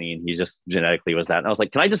always lean. He just genetically was that. And I was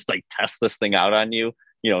like, can I just like test this thing out on you,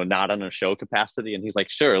 you know, not on a show capacity? And he's like,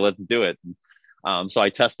 sure, let's do it. And, so I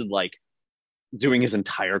tested like doing his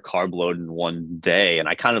entire carb load in one day. And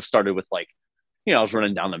I kind of started with like, you know, I was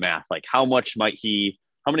running down the math, like how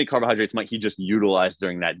many carbohydrates might he just utilize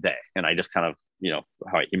during that day? And I just kind of, you know,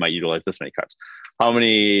 how he might utilize this many carbs. How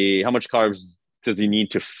much carbs does he need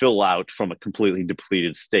to fill out from a completely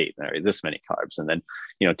depleted state? All right, this many carbs. And then,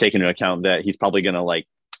 you know, take into account that he's probably going to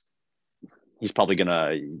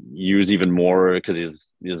use even more because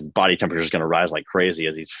his body temperature is going to rise like crazy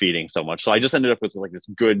as he's feeding so much. So I just ended up with like this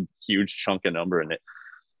good, huge chunk of number, and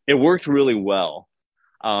it worked really well.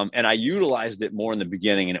 And I utilized it more in the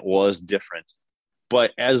beginning and it was different, but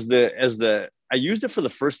I used it for the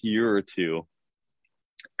first year or two,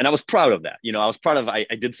 and I was proud of that. You know, I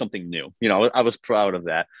did something new, you know, I was proud of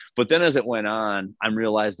that. But then as it went on, I'm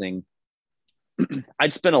realizing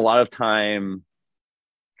I'd spent a lot of time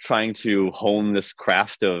trying to hone this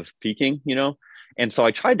craft of peaking, you know? And so I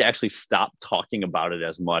tried to actually stop talking about it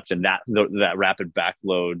as much, and that rapid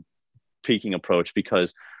backload peaking approach,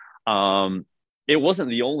 because it wasn't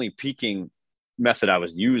the only peaking method I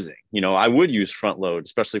was using. You know, I would use front load,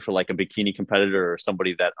 especially for like a bikini competitor or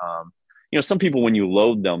somebody that, you know, some people, when you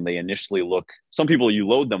load them, you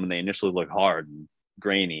load them and they initially look hard and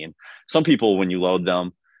grainy. And some people, when you load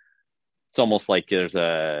them, it's almost like there's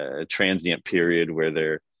a transient period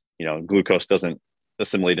where you know, glucose doesn't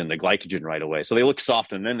assimilate into glycogen right away. So they look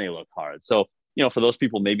soft and then they look hard. So, you know, for those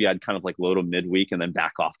people, maybe I'd kind of like load them midweek and then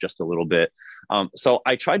back off just a little bit. So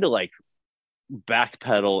I tried to like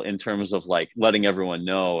backpedal in terms of like letting everyone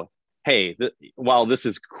know, hey, while this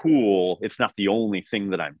is cool, it's not the only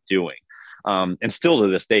thing that I'm doing. And still to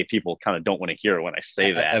this day, people kind of don't want to hear it when I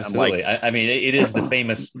say that. Absolutely. I'm like, I mean, it is the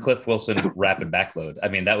famous Cliff Wilson rapid backload. I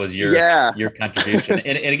mean, that was your contribution.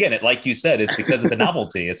 And again, like you said, it's because of the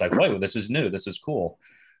novelty. It's like, wait, well, this is new. This is cool.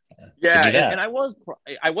 Yeah. And I was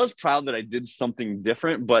proud that I did something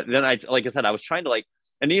different, but then like I said, I was trying to like,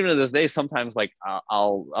 and even to this day, sometimes like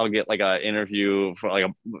I'll get like an interview for like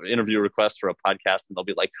a interview request for a podcast, and they'll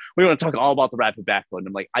be like, we want to talk all about the rapid backload. And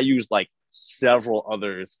I'm like, I use like several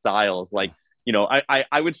other styles. Like, you know,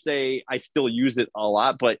 I would say I still use it a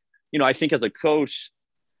lot, but you know, I think as a coach,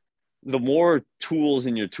 the more tools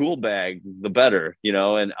in your tool bag, the better, you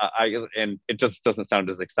know, and and it just doesn't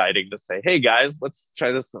sound as exciting to say, hey guys, let's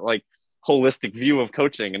try this like holistic view of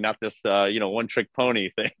coaching and not this, you know, one trick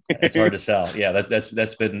pony thing. It's hard to sell. Yeah.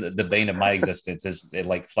 That's been the bane of my existence, is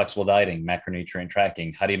like flexible dieting, macronutrient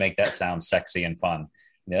tracking. How do you make that sound sexy and fun?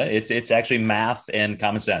 Yeah. It's actually math and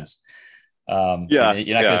common sense. You're not going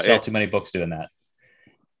to sell too many books doing that.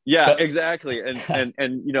 Yeah, but exactly.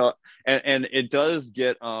 And you know, and it does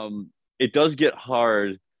get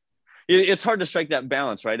hard. It's hard to strike that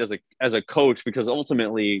balance, right? As a coach, because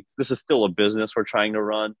ultimately this is still a business we're trying to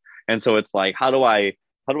run. And so it's like, how do I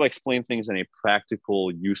explain things in a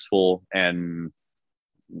practical, useful, and,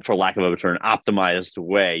 for lack of a better term, optimized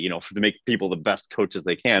way, you know, to make people the best coaches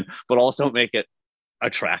they can, but also make it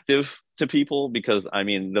attractive to people? Because I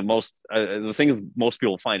mean, the things most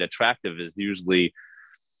people find attractive is usually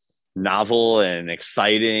novel and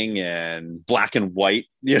exciting and black and white,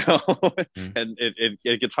 you know, and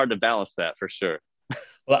it gets hard to balance that for sure.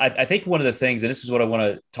 Well, I think one of the things, and this is what I want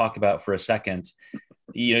to talk about for a second,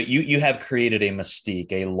 you know, you have created a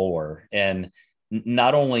mystique, a lore, and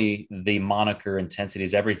not only the moniker intensity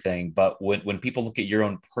is everything, but when people look at your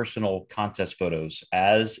own personal contest photos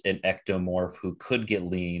as an ectomorph who could get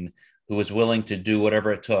lean, who was willing to do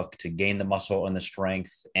whatever it took to gain the muscle and the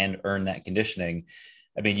strength and earn that conditioning.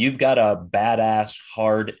 I mean, you've got a badass,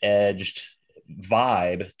 hard edged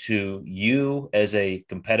vibe to you as a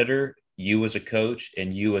competitor, you as a coach,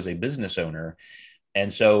 and you as a business owner.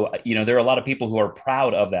 And so, there are a lot of people who are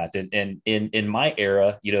proud of that. And in my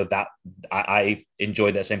era, that I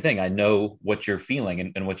enjoy that same thing. I know what you're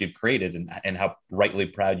feeling and what you've created and how rightly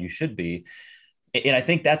proud you should be. And I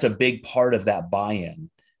think that's a big part of that buy-in.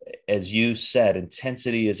 As you said,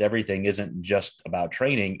 intensity is everything isn't just about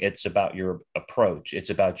training. It's about your approach. It's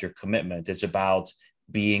about your commitment. It's about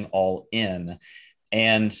being all in.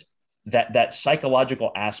 And that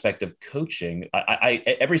psychological aspect of coaching, I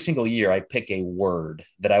every single year I pick a word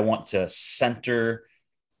that I want to center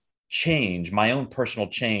change, my own personal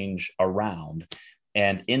change around.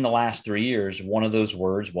 And in the last 3 years, one of those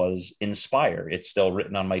words was inspire. It's still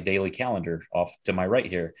written on my daily calendar off to my right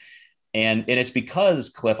here. And it's because,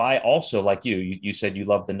 Cliff, I also, like you said you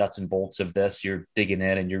love the nuts and bolts of this. You're digging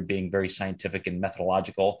in and you're being very scientific and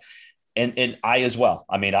methodological. And I as well.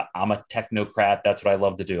 I mean, I'm a technocrat. That's what I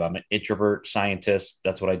love to do. I'm an introvert scientist.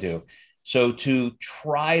 That's what I do. So to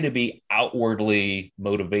try to be outwardly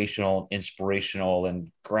motivational, inspirational,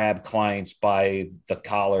 and grab clients by the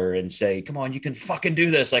collar and say, come on, you can fucking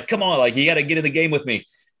do this. Like, come on, like you got to get in the game with me.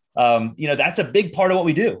 That's a big part of what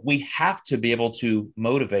we do. We have to be able to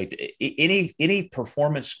motivate. Any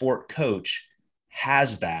performance sport coach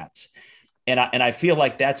has that. And I feel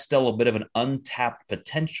like that's still a bit of an untapped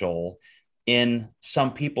potential in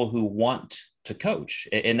some people who want to coach.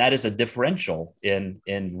 And that is a differential in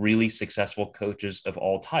really successful coaches of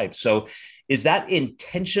all types. So is that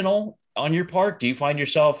intentional on your part? Do you find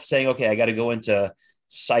yourself saying, okay, I got to go into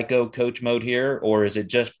psycho coach mode here, or is it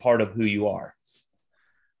just part of who you are?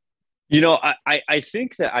 I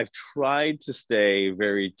think that I've tried to stay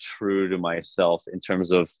very true to myself in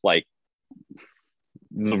terms of like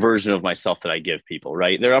the version of myself that I give people,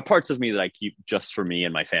 right? There are parts of me that I keep just for me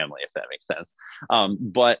and my family, if that makes sense.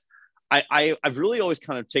 But I've really always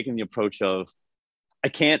kind of taken the approach of I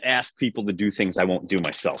can't ask people to do things I won't do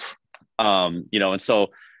myself. And so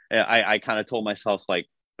I kind of told myself, like,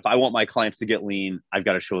 if I want my clients to get lean, I've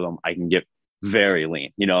got to show them I can get very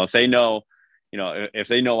lean. If they know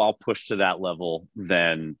I'll push to that level,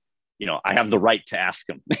 then, I have the right to ask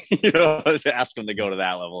them, to ask them to go to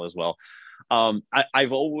that level as well.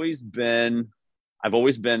 I've always been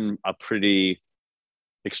a pretty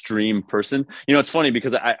extreme person. It's funny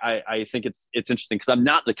because I think it's interesting because I'm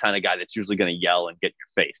not the kind of guy that's usually going to yell and get in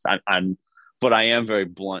your face. But I am very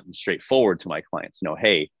blunt and straightforward to my clients.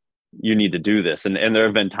 Hey, you need to do this. And there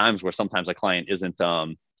have been times where sometimes a client isn't,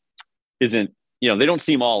 they don't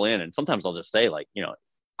seem all in. And sometimes I'll just say, like,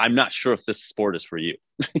 I'm not sure if this sport is for you,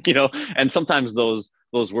 and sometimes those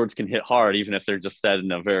words can hit hard, even if they're just said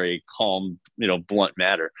in a very calm, blunt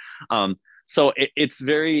manner. So it's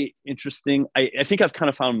very interesting. I think I've kind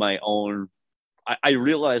of found my own, I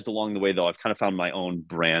realized along the way, though, I've kind of found my own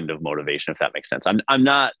brand of motivation, if that makes sense. I'm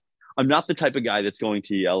not the type of guy that's going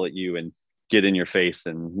to yell at you and get in your face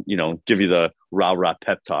and, give you the rah, rah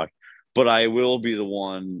pep talk, but I will be the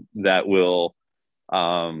one that will,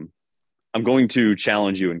 I'm going to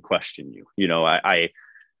challenge you and question you.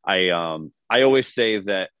 I always say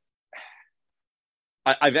that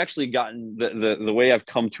I've actually gotten the way I've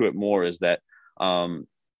come to it more is that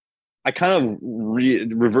I kind of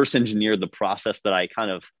reverse engineer the process that I kind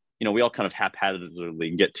of, we all kind of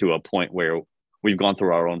haphazardly get to a point where we've gone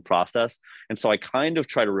through our own process. And so I kind of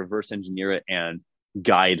try to reverse engineer it and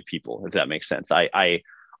guide people, if that makes sense. I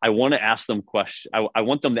want to ask them questions. I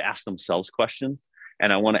want them to ask themselves questions,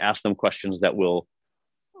 and I want to ask them questions that will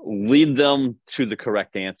lead them to the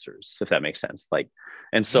correct answers, if that makes sense. Like,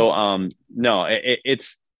 and so, no,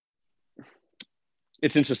 it's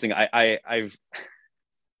interesting. I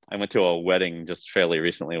went to a wedding just fairly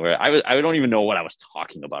recently where I don't even know what I was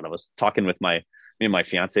talking about. I was talking with me and my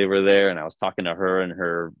fiance were there, and I was talking to her and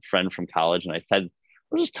her friend from college. And I said,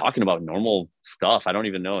 we're just talking about normal stuff. I don't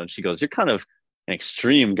even know. And she goes, you're kind of an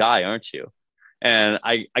extreme guy, aren't you? And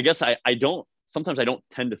I guess sometimes I don't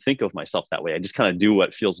tend to think of myself that way. I just kind of do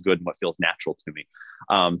what feels good and what feels natural to me.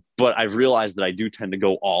 But I've realized that I do tend to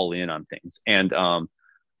go all in on things. And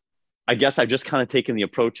I guess I've just kind of taken the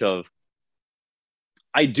approach of,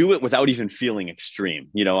 I do it without even feeling extreme.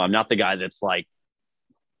 I'm not the guy that's like,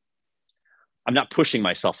 I'm not pushing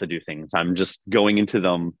myself to do things. I'm just going into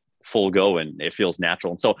them full go, and it feels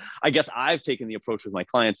natural. And so I guess I've taken the approach with my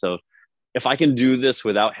clients of, if I can do this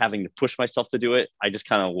without having to push myself to do it, I just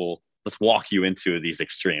kind of will let's walk you into these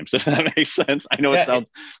extremes. Does that make sense? I know it Yeah, sounds.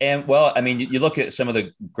 and well, I mean, you look at some of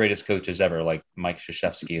the greatest coaches ever, like Mike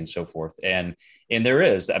Krzyzewski and so forth, and there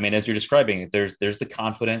is, I mean, as you're describing it, there's the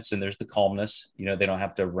confidence and there's the calmness. You know, they don't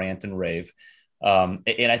have to rant and rave,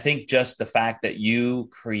 and I think just the fact that you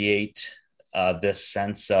create this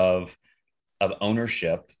sense of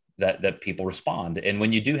ownership that people respond, and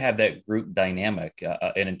when you do have that group dynamic,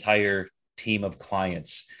 an entire team of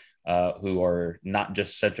clients who are not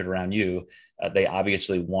just centered around you. They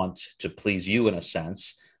obviously want to please you in a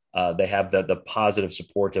sense. They have the positive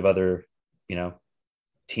support of other, you know,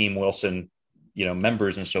 Team Wilson, you know,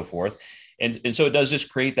 members and so forth. And so it does just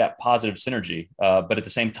create that positive synergy. But at the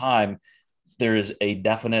same time, there is a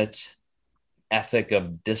definite ethic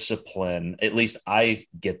of discipline. At least I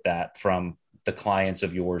get that from the clients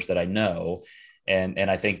of yours that I know.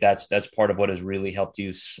 And I think that's part of what has really helped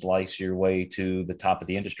you slice your way to the top of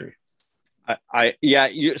the industry. Yeah.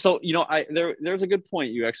 There's a good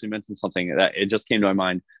point. You actually mentioned something that it just came to my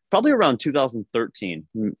mind. Probably around 2013,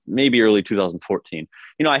 maybe early 2014.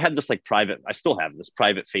 You know, I had this like I still have this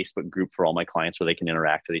private Facebook group for all my clients where they can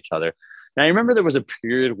interact with each other. And I remember there was a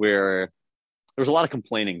period where there was a lot of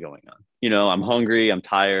complaining going on. You know, I'm hungry, I'm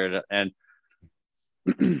tired, and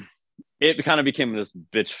it kind of became this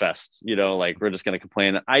bitch fest, you know, like we're just going to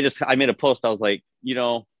complain. I made a post. I was like, you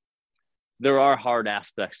know, there are hard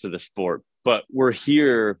aspects to the sport, but we're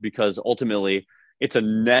here because ultimately it's a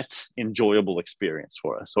net enjoyable experience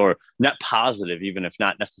for us, or net positive, even if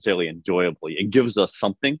not necessarily enjoyable. It gives us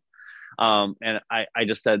something. And I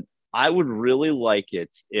just said, I would really like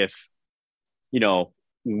it if, you know,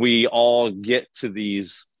 we all get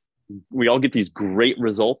these great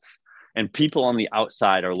results, and people on the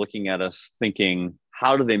outside are looking at us thinking,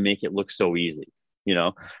 how do they make it look so easy? You know,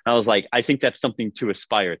 and I was like, I think that's something to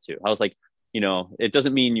aspire to. I was like, you know, it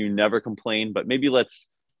doesn't mean you never complain, but maybe let's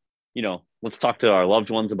talk to our loved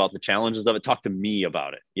ones about the challenges of it. Talk to me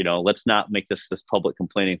about it. You know, let's not make this public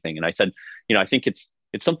complaining thing. And I said, you know, I think it's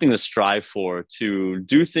something to strive for, to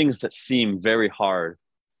do things that seem very hard,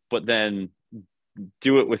 but then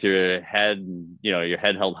do it with your head, you know, your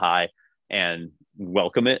head held high, and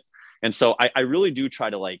welcome it. And so I really do try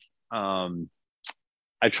to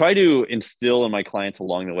I try to instill in my clients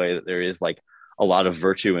along the way that there is like a lot of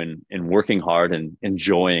virtue in working hard and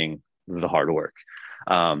enjoying the hard work,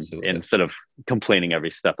 instead of complaining every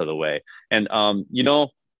step of the way. And, you know,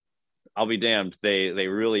 I'll be damned. They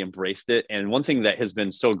really embraced it. And one thing that has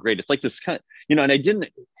been so great, it's like this kind of, you know, and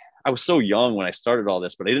I was so young when I started all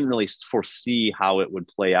this, but I didn't really foresee how it would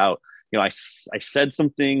play out. You know, I said some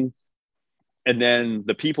things, and then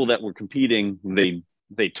the people that were competing,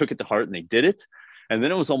 they took it to heart and they did it. And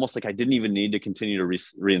then it was almost like I didn't even need to continue to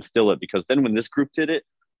reinstill it, because then when this group did it,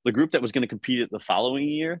 the group that was going to compete it the following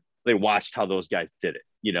year, they watched how those guys did it,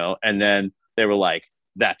 you know, and then they were like,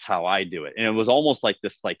 that's how I do it. And it was almost like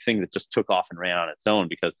this like thing that just took off and ran on its own,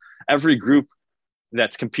 because every group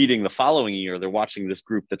that's competing the following year, they're watching this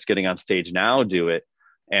group that's getting on stage now do it.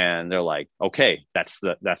 And they're like, okay, that's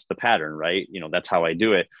the pattern, right? You know, that's how I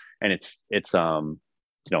do it. And it's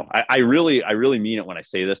you know, I really mean it when I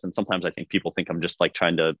say this. And sometimes I think people think I'm just like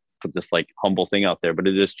trying to put this like humble thing out there, but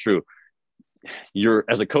it is true.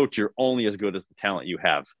 As a coach, you're only as good as the talent you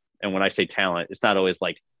have. And when I say talent, it's not always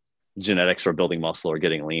like genetics or building muscle or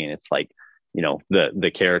getting lean. It's like, you know,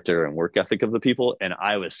 the character and work ethic of the people. And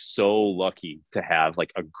I was so lucky to have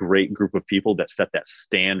like a great group of people that set that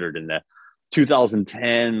standard in the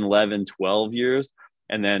 2010, 11, 12 years.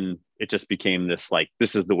 And then it just became this, like,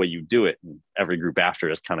 this is the way you do it. And every group after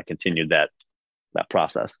has kind of continued that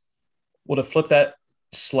process. Well, to flip that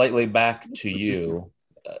slightly back to you,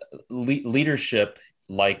 leadership,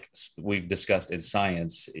 like we've discussed in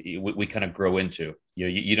science, we kind of grow into.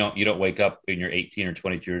 You know, you don't wake up when you're 18 or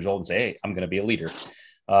 22 years old and say, hey, I'm going to be a leader.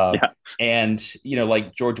 Yeah. And, you know,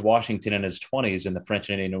 like George Washington in his 20s in the French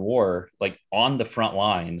and Indian War, like on the front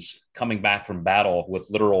lines, coming back from battle with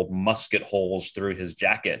literal musket holes through his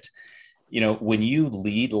jacket. You know, when you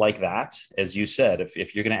lead like that, as you said,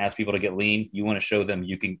 if you're going to ask people to get lean, you want to show them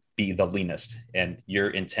you can be the leanest, and your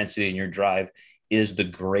intensity and your drive is the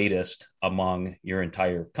greatest among your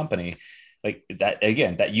entire company. Like that,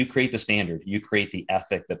 again, that you create the standard, you create the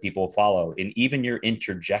ethic that people follow. And even your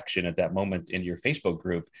interjection at that moment in your Facebook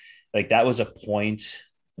group, like that was a point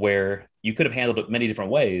where you could have handled it many different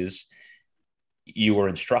ways. You were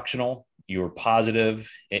instructional, you were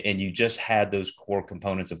positive, and you just had those core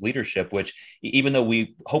components of leadership, which even though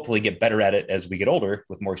we hopefully get better at it as we get older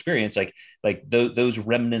with more experience, those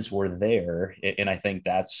remnants were there. And I think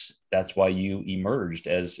that's why you emerged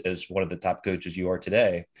as one of the top coaches you are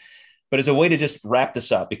today. But as a way to just wrap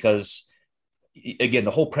this up, because again,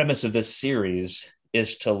 the whole premise of this series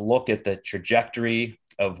is to look at the trajectory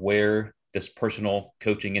of where this personal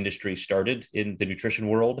coaching industry started in the nutrition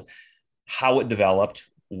world, how it developed,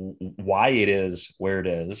 why it is where it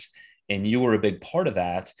is. And you were a big part of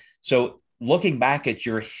that. So looking back at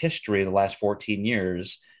your history the last 14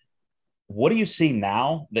 years, what do you see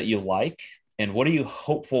now that you like? And what are you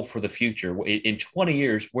hopeful for the future? In 20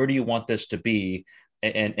 years, where do you want this to be?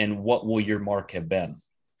 And what will your mark have been?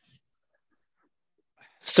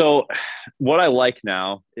 So what I like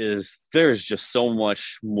now is there's just so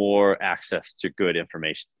much more access to good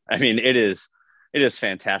information. I mean, it is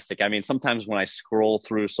fantastic. I mean, sometimes when I scroll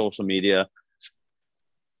through social media,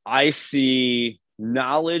 I see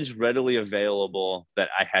knowledge readily available that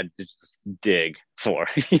I had to just dig for.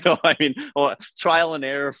 I mean, well, trial and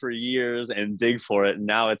error for years and dig for it. And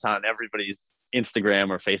now it's on everybody's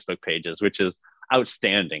Instagram or Facebook pages, which is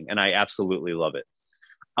outstanding. And I absolutely love it.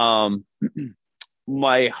 Um,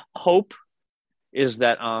 my hope is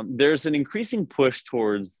that there's an increasing push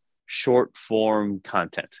towards short form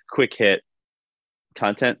content, quick hit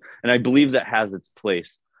content. And I believe that has its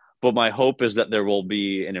place. But my hope is that there will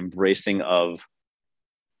be an embracing of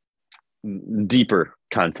deeper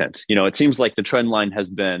content. It seems like the trend line has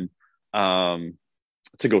been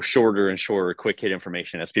to go shorter and shorter, quick hit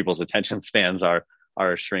information as people's attention spans are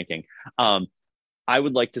shrinking. I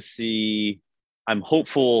would like to see. I'm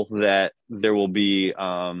hopeful that there will be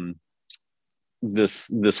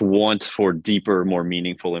this want for deeper, more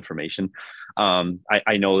meaningful information.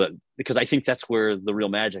 I know that because I think that's where the real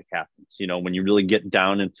magic happens. When you really get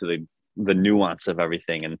down into the nuance of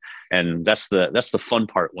everything, and that's the fun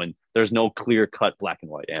part, when there's no clear cut black and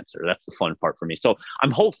white answer. That's the fun part for me. So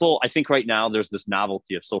I'm hopeful. I think right now there's this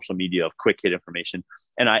novelty of social media, of quick hit information,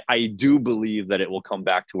 and I do believe that it will come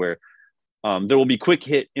back to where there will be quick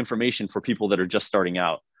hit information for people that are just starting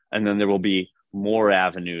out, and then there will be more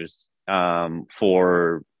avenues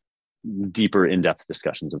for deeper, in-depth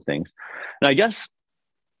discussions of things. And I guess,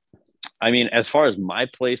 I mean, as far as my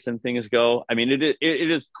place and things go, I mean, it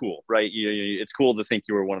is cool, right? It's cool to think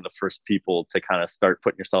you were one of the first people to kind of start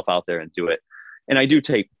putting yourself out there and do it. And I do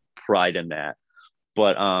take pride in that.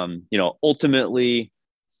 But, ultimately,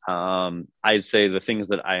 I'd say the things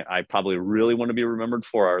that I probably really want to be remembered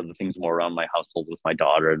for are the things more around my household with my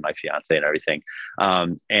daughter and my fiance and everything.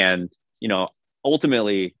 And,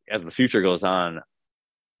 ultimately, as the future goes on,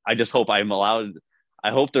 I just hope I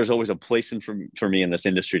hope there's always a place for me in this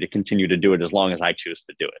industry to continue to do it as long as I choose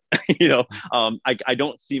to do it. I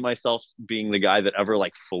don't see myself being the guy that ever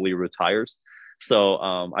like fully retires. So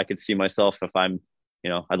I could see myself if I'm,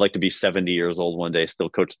 I'd like to be 70 years old one day, still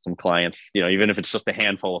coach some clients, even if it's just a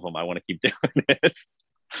handful of them, I want to keep doing it.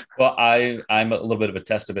 Well, I'm a little bit of a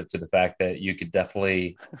testament to the fact that you could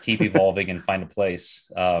definitely keep evolving and find a place.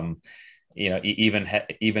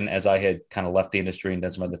 Even as I had kind of left the industry and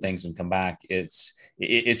done some other things and come back, it's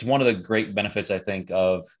one of the great benefits, I think,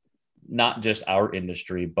 of not just our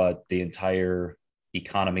industry, but the entire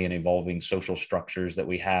economy and evolving social structures that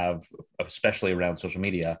we have, especially around social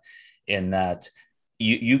media, in that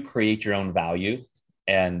you create your own value.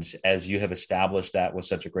 And as you have established that with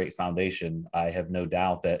such a great foundation, I have no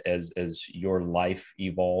doubt that as your life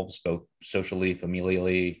evolves, both socially,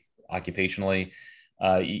 familially, occupationally,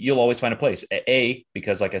 you'll always find a place.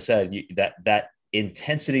 Because like I said, that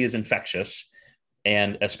intensity is infectious,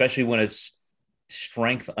 and especially when it's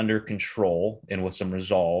strength under control and with some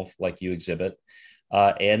resolve, like you exhibit,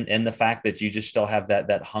 and the fact that you just still have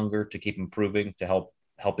that hunger to keep improving, to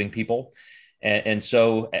helping people. And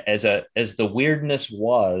so as the weirdness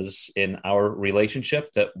was in our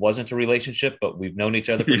relationship, that wasn't a relationship, but we've known each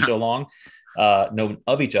other for so long, known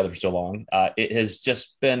of each other for so long, it has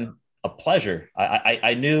just been a pleasure.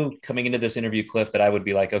 I knew coming into this interview, Cliff, that I would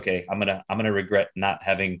be like, okay, I'm gonna regret not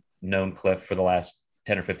having known Cliff for the last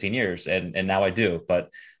 10 or 15 years, and now I do.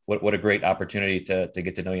 But what a great opportunity to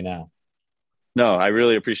get to know you now. No, I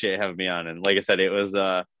really appreciate having me on. And like I said, it was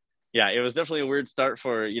it was definitely a weird start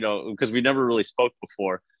for, because we never really spoke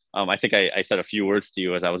before. I think I said a few words to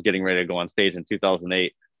you as I was getting ready to go on stage in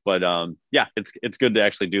 2008. But it's good to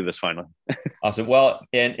actually do this finally. Awesome. Well,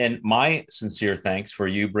 and my sincere thanks for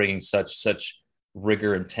you bringing such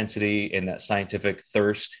rigor, intensity, and that scientific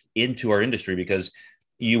thirst into our industry, because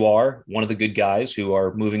you are one of the good guys who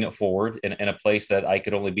are moving it forward in a place that I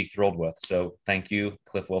could only be thrilled with. So thank you,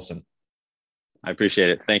 Cliff Wilson. I appreciate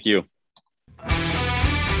it. Thank you.